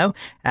man, you know,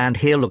 and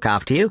he'll look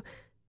after you."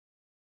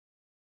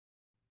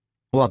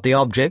 What the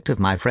object of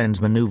my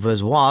friend's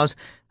manoeuvres was,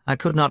 I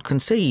could not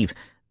conceive,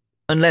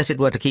 unless it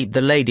were to keep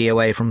the lady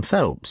away from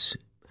Phelps,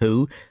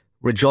 who,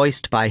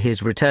 rejoiced by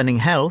his returning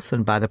health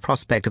and by the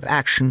prospect of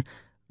action,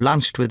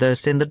 lunched with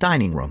us in the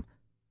dining-room.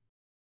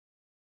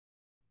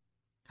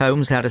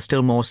 Holmes had a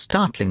still more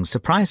startling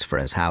surprise for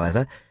us,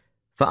 however,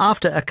 for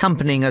after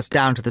accompanying us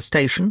down to the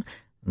station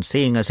and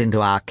seeing us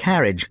into our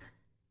carriage,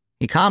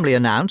 he calmly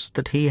announced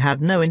that he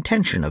had no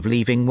intention of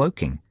leaving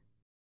Woking.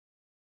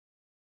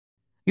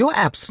 "Your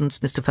absence,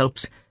 Mr.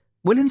 Phelps,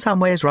 will in some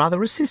ways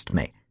rather assist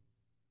me.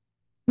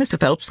 Mr.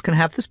 Phelps can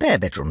have the spare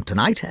bedroom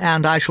tonight,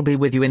 and I shall be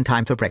with you in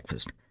time for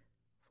breakfast,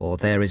 for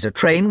there is a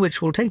train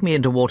which will take me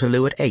into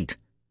Waterloo at 8.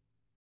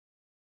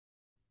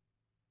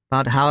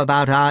 "But how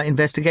about our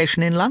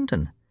investigation in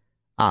London?"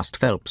 asked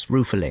Phelps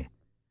ruefully.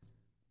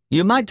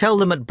 "You might tell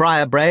them at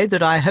Briarbrae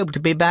that I hope to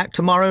be back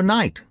tomorrow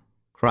night,"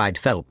 cried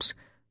Phelps,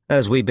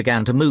 as we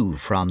began to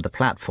move from the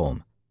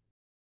platform.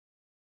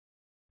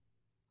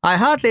 "I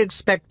hardly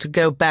expect to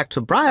go back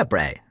to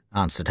Briarbrae,"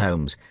 answered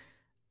Holmes,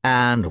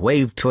 and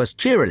waved to us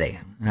cheerily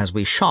as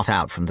we shot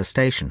out from the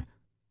station.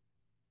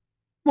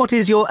 "What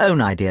is your own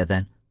idea,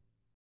 then?"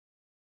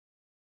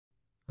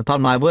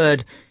 "Upon my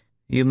word,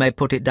 you may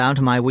put it down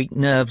to my weak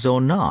nerves or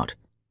not,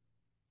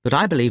 but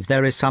I believe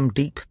there is some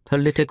deep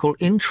political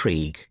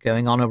intrigue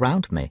going on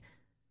around me,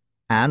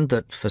 and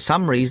that for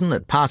some reason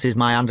that passes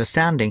my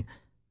understanding,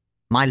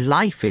 my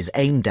life is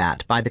aimed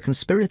at by the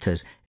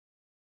conspirators.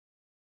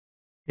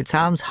 It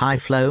sounds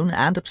high-flown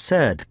and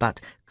absurd,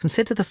 but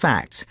consider the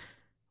facts.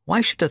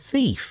 Why should a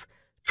thief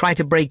try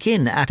to break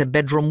in at a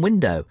bedroom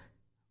window,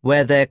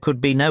 where there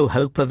could be no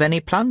hope of any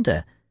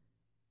plunder?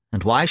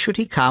 And why should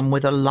he come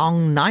with a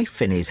long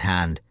knife in his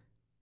hand?"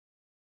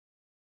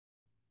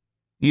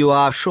 "You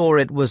are sure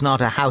it was not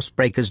a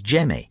housebreaker's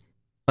jemmy?"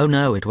 "Oh,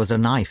 no, it was a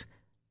knife."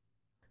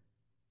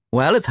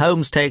 "Well, if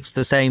Holmes takes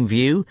the same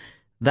view,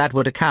 that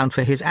would account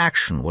for his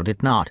action, would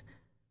it not?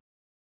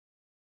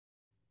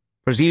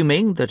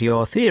 Presuming that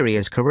your theory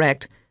is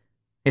correct,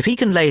 if he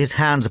can lay his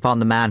hands upon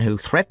the man who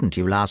threatened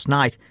you last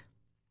night,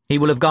 he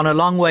will have gone a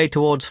long way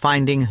towards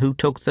finding who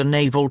took the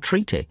Naval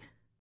Treaty.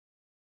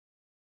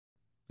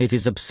 It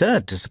is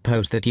absurd to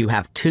suppose that you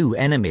have two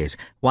enemies,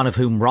 one of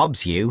whom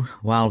robs you,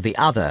 while the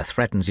other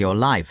threatens your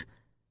life.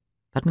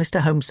 But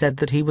Mr. Holmes said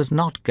that he was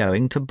not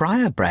going to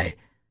Briarbrae."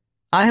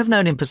 "I have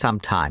known him for some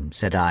time,"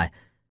 said I,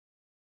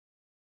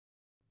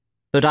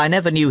 "but I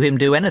never knew him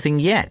do anything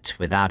yet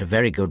without a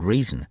very good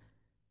reason."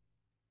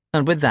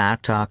 And with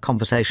that our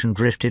conversation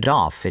drifted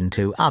off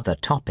into other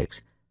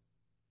topics.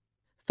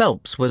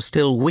 Phelps was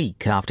still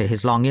weak after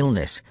his long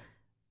illness,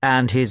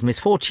 and his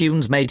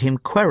misfortunes made him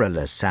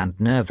querulous and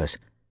nervous.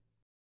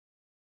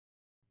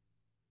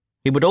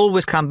 He would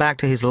always come back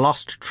to his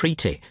lost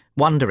treaty,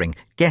 wondering,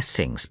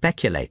 guessing,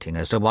 speculating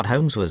as to what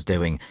Holmes was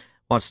doing,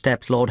 what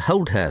steps Lord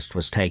Holdhurst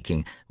was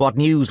taking, what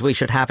news we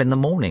should have in the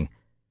morning.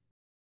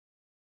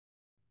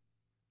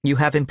 "You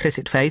have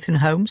implicit faith in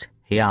Holmes?"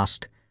 he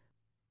asked.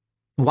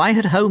 Why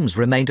had Holmes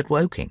remained at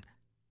Woking?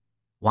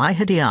 Why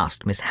had he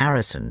asked Miss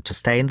Harrison to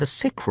stay in the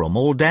sick-room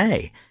all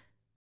day?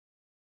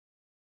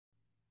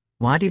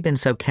 Why had he been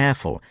so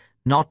careful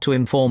not to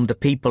inform the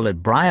people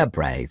at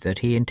Briarbrae that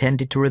he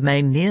intended to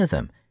remain near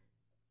them?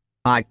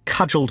 I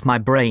cudgelled my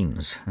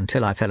brains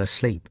until I fell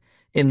asleep,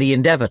 in the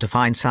endeavour to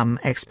find some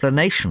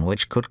explanation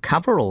which could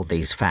cover all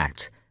these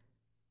facts.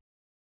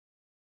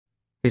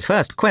 His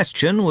first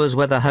question was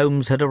whether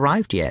Holmes had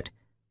arrived yet.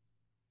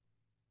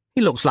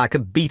 "He looks like a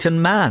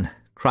beaten man,"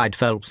 cried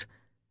Phelps.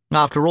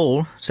 "After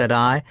all," said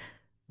I,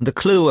 "the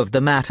clue of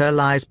the matter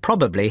lies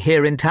probably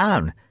here in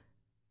town."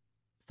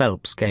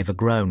 Phelps gave a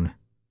groan.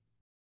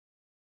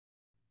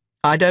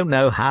 "I don't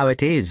know how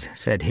it is,"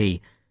 said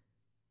he,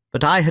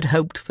 "but I had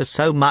hoped for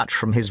so much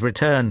from his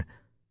return.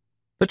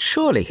 But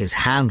surely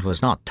his hand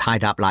was not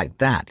tied up like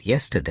that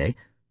yesterday.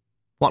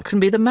 What can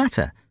be the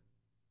matter?"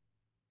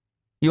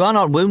 "You are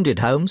not wounded,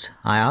 Holmes?"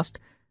 I asked,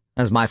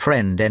 as my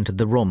friend entered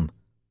the room.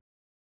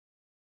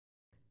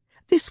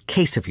 "This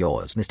case of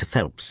yours, Mr.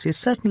 Phelps, is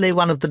certainly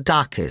one of the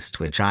darkest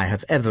which I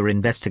have ever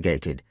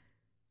investigated.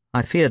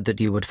 I feared that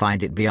you would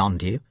find it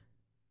beyond you.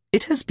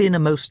 It has been a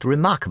most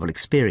remarkable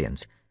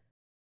experience."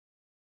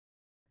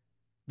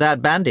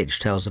 "That bandage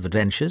tells of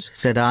adventures,"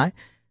 said I.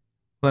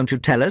 "Won't you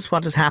tell us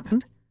what has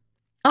happened?"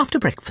 "After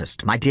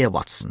breakfast, my dear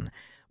Watson.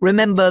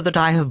 Remember that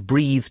I have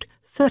breathed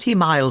 30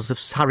 miles of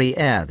Surrey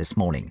air this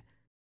morning."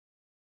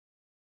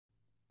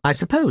 "I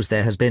suppose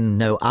there has been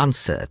no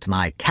answer to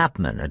my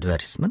cabman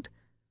advertisement?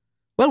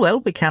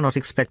 Well, we cannot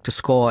expect to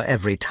score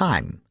every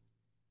time."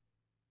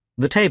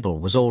 The table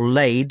was all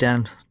laid,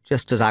 and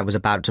just as I was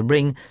about to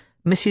ring,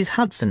 Mrs.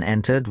 Hudson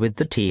entered with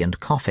the tea and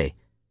coffee.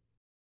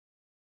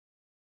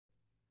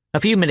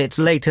 A few minutes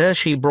later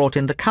she brought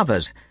in the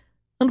covers,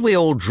 and we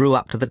all drew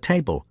up to the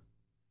table.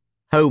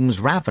 Holmes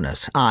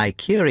ravenous, I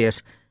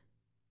curious,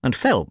 and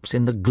Phelps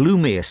in the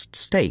gloomiest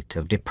state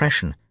of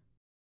depression.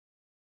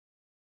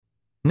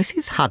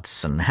 "Mrs.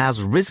 Hudson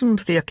has risen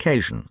to the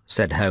occasion,"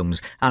 said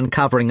Holmes,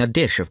 uncovering a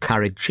dish of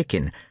curried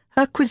chicken.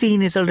 "Her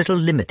cuisine is a little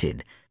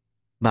limited,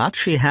 but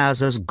she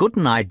has as good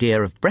an idea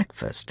of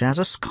breakfast as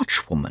a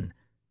Scotchwoman.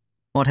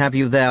 What have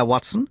you there,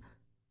 Watson?"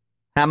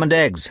 "Ham and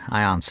eggs,"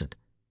 I answered.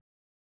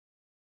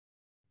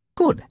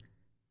 "Good.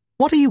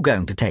 What are you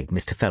going to take,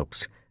 Mr.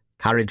 Phelps?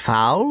 Curried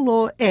fowl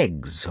or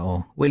eggs,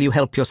 or will you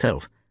help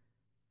yourself?"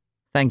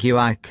 "Thank you,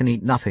 I can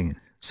eat nothing,"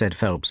 said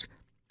Phelps.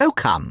 "Oh,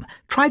 come,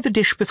 try the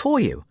dish before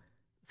you."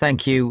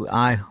 "Thank you,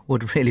 I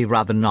would really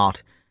rather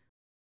not."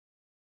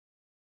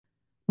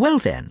 "Well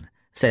then,"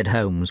 said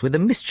Holmes with a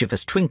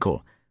mischievous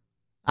twinkle,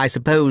 "I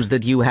suppose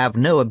that you have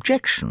no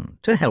objection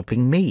to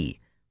helping me."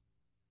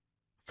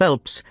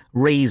 Phelps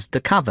raised the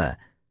cover,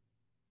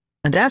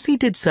 and as he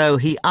did so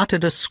he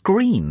uttered a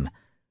scream,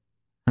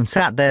 and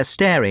sat there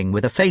staring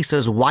with a face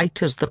as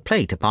white as the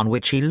plate upon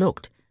which he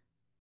looked.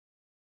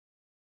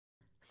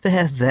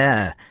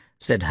 There,"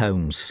 said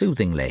Holmes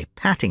soothingly,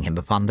 patting him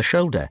upon the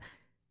shoulder.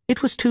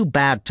 "It was too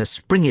bad to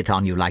spring it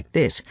on you like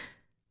this,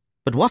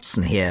 but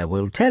Watson here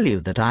will tell you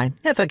that I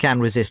never can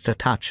resist a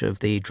touch of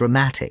the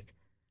dramatic."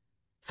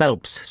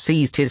 Phelps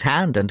seized his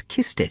hand and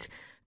kissed it.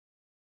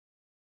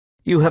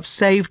 "You have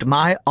saved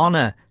my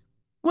honour."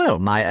 "Well,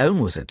 my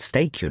own was at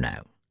stake, you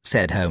know,"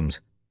 said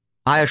Holmes.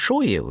 "I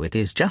assure you it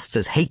is just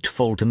as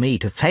hateful to me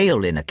to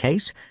fail in a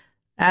case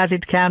as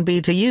it can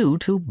be to you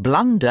to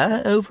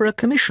blunder over a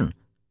commission."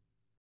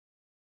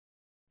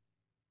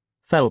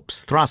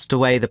 Phelps thrust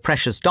away the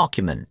precious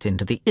document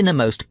into the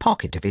innermost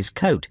pocket of his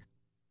coat.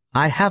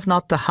 "I have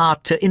not the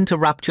heart to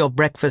interrupt your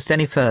breakfast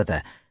any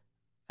further,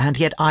 and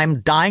yet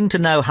I'm dying to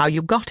know how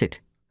you got it,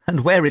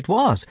 and where it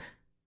was."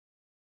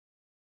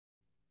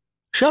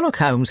 Sherlock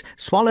Holmes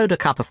swallowed a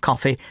cup of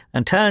coffee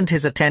and turned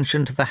his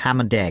attention to the ham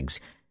and eggs.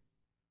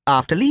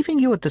 "After leaving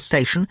you at the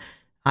station,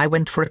 I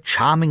went for a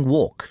charming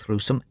walk through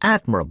some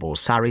admirable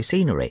Surrey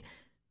scenery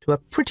to a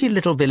pretty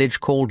little village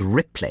called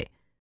Ripley,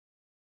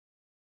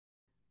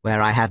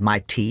 where I had my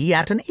tea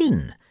at an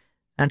inn,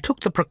 and took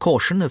the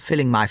precaution of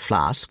filling my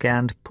flask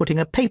and putting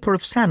a paper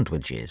of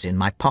sandwiches in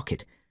my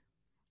pocket.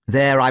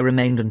 There I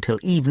remained until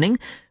evening,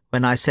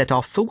 when I set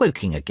off for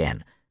Woking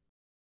again,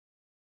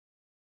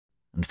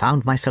 and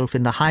found myself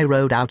in the high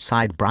road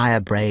outside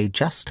Briar-Brae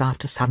just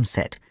after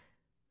sunset.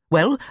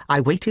 Well,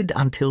 I waited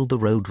until the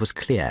road was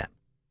clear.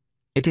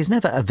 It is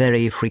never a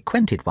very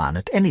frequented one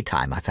at any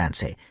time, I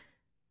fancy,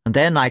 and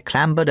then I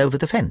clambered over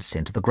the fence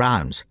into the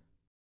grounds."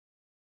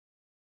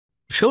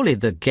 "Surely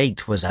the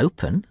gate was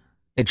open?"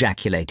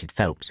 ejaculated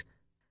Phelps.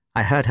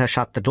 "I heard her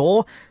shut the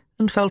door,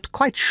 and felt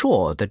quite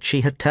sure that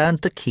she had turned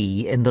the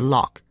key in the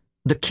lock."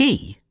 "The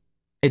key?"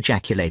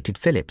 ejaculated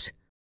Phillips.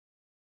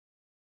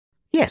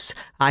 "Yes,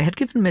 I had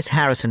given Miss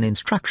Harrison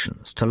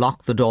instructions to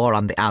lock the door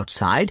on the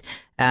outside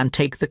and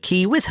take the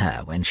key with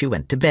her when she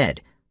went to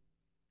bed.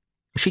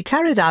 She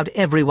carried out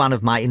every one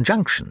of my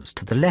injunctions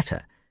to the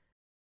letter,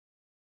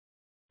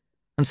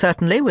 and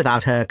certainly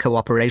without her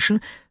cooperation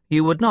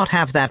you would not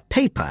have that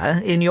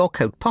paper in your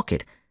coat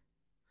pocket.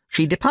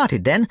 She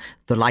departed then,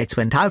 the lights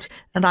went out,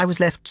 and I was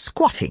left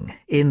squatting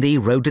in the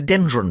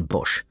rhododendron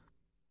bush.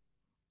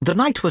 The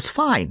night was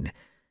fine,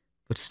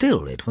 but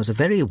still it was a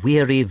very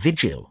weary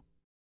vigil.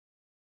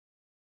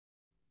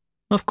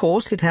 Of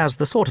course, it has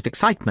the sort of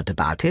excitement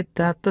about it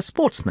that the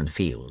sportsman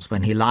feels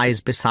when he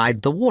lies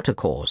beside the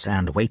watercourse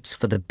and waits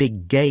for the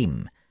big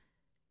game.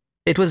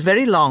 It was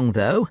very long,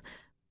 though,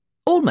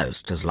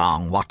 almost as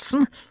long,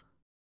 Watson,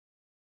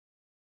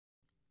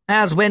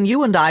 as when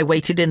you and I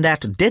waited in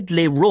that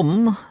deadly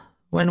room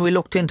when we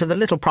looked into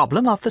the little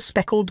problem of the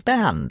speckled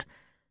band.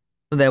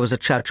 There was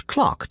a church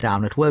clock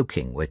down at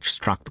Woking which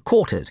struck the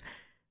quarters,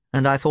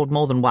 and I thought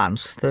more than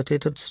once that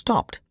it had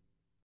stopped.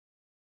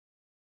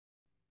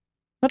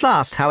 At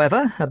last,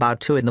 however, about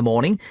 2 in the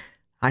morning,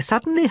 I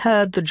suddenly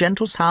heard the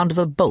gentle sound of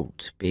a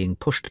bolt being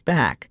pushed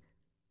back,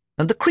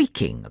 and the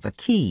creaking of a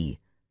key.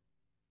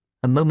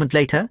 A moment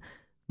later,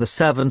 the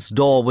servants'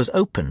 door was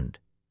opened,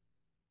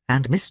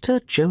 and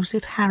Mr.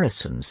 Joseph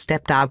Harrison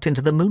stepped out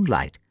into the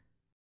moonlight.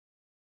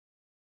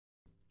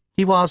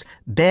 He was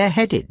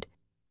bareheaded,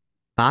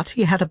 but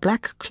he had a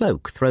black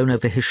cloak thrown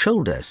over his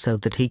shoulders so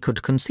that he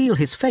could conceal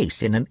his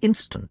face in an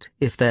instant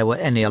if there were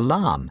any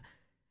alarm.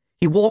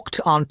 He walked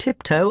on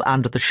tiptoe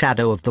under the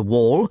shadow of the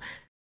wall,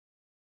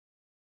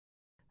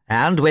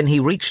 and when he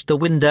reached the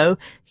window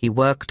he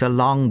worked a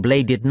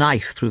long-bladed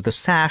knife through the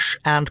sash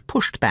and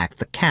pushed back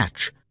the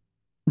catch.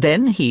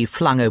 Then he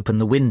flung open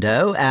the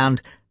window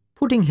and,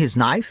 putting his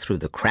knife through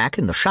the crack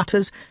in the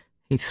shutters,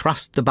 he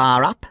thrust the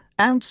bar up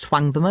and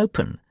swung them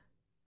open.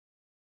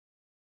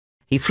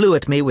 He flew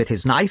at me with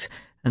his knife,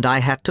 and I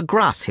had to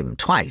grass him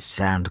twice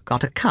and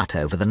got a cut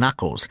over the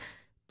knuckles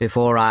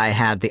before I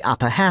had the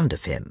upper hand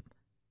of him.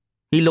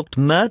 He looked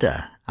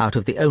murder out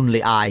of the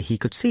only eye he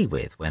could see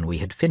with when we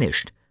had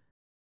finished.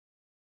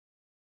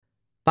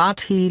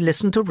 But he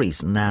listened to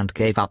reason and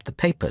gave up the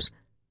papers.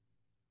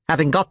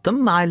 Having got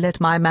them, I let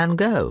my man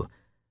go,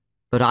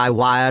 but I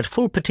wired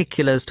full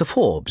particulars to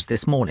Forbes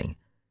this morning.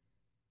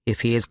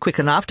 If he is quick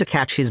enough to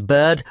catch his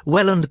bird,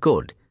 well and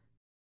good.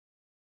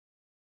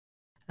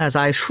 As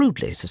I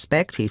shrewdly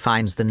suspect he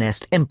finds the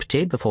nest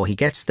empty before he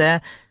gets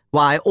there,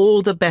 why,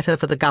 all the better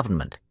for the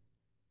government.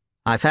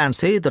 I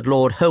fancy that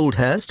Lord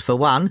Holdhurst, for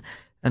one,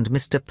 and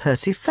Mr.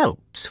 Percy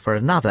Phelps, for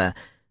another,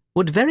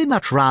 would very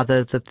much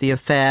rather that the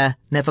affair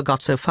never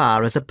got so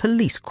far as a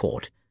police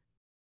court.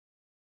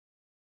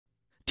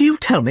 Do you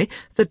tell me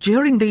that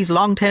during these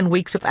long 10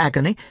 weeks of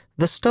agony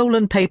the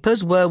stolen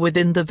papers were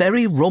within the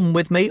very room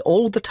with me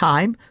all the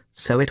time?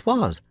 So it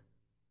was.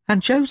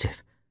 And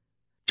Joseph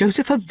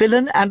a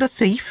villain and a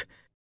thief?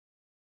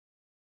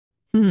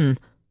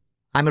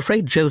 I'm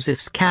afraid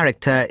Joseph's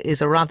character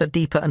is a rather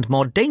deeper and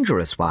more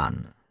dangerous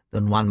one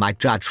than one might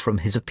judge from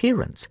his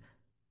appearance.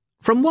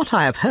 From what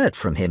I have heard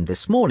from him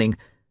this morning,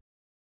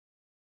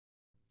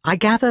 I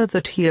gather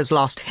that he has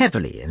lost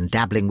heavily in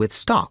dabbling with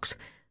stocks,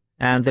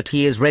 and that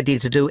he is ready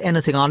to do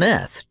anything on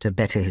earth to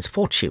better his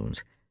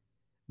fortunes.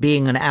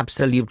 Being an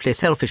absolutely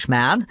selfish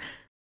man,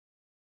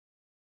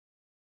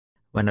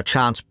 when a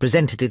chance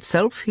presented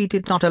itself, he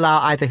did not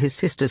allow either his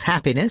sister's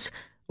happiness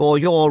or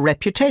your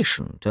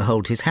reputation to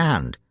hold his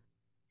hand.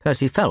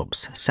 Percy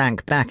Phelps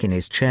sank back in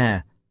his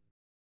chair.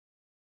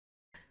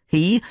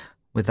 He,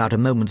 without a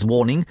moment's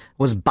warning,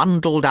 was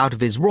bundled out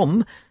of his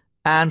room,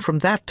 and from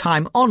that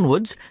time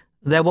onwards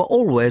there were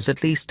always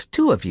at least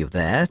 2 of you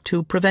there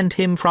to prevent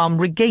him from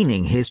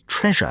regaining his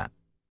treasure.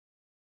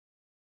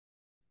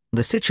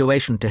 The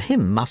situation to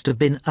him must have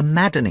been a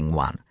maddening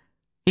one.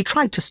 He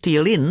tried to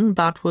steal in,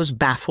 but was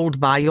baffled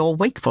by your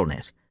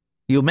wakefulness.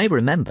 You may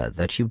remember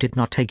that you did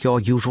not take your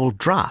usual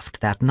draught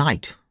that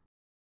night.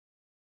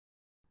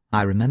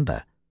 I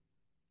remember.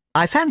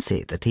 I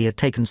fancy that he had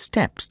taken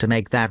steps to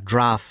make that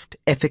draught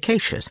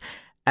efficacious,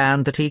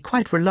 and that he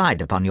quite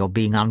relied upon your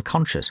being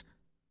unconscious.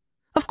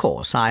 Of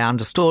course, I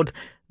understood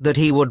that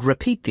he would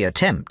repeat the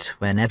attempt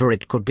whenever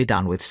it could be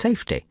done with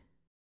safety.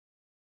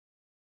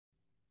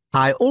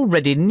 I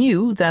already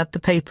knew that the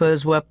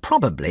papers were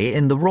probably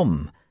in the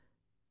room,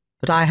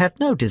 but I had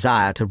no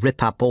desire to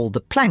rip up all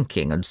the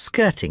planking and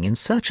skirting in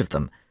search of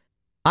them.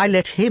 I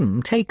let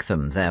him take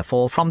them,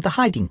 therefore, from the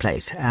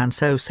hiding-place, and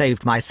so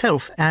saved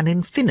myself an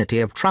infinity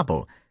of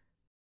trouble.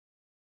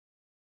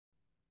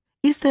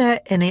 Is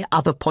there any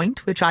other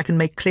point which I can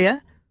make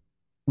clear?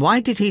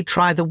 Why did he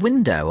try the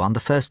window on the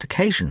first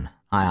occasion,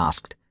 I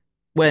asked,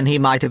 when he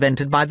might have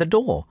entered by the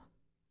door?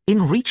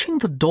 In reaching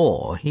the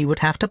door, he would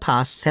have to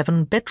pass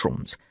 7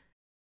 bedrooms.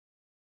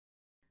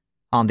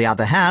 On the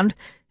other hand,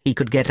 he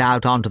could get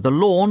out onto the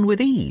lawn with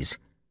ease.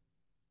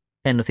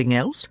 Anything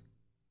else?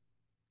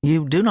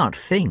 You do not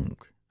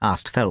think,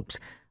 asked Phelps,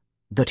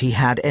 that he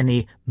had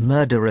any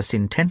murderous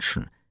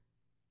intention?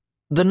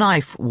 The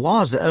knife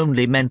was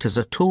only meant as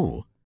a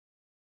tool.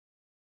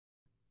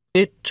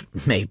 It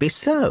may be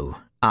so,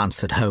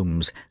 answered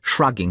Holmes,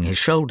 shrugging his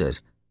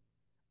shoulders.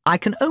 I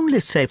can only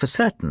say for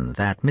certain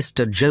that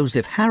Mr.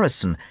 Joseph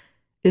Harrison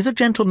is a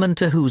gentleman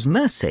to whose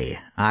mercy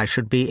I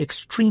should be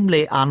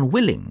extremely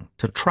unwilling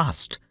to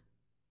trust.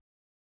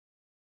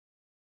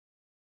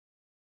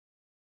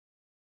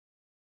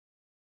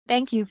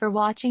 Thank you for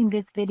watching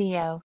this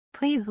video.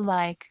 Please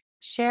like,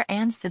 share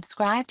and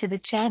subscribe to the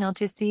channel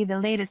to see the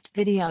latest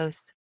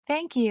videos.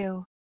 Thank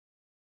you.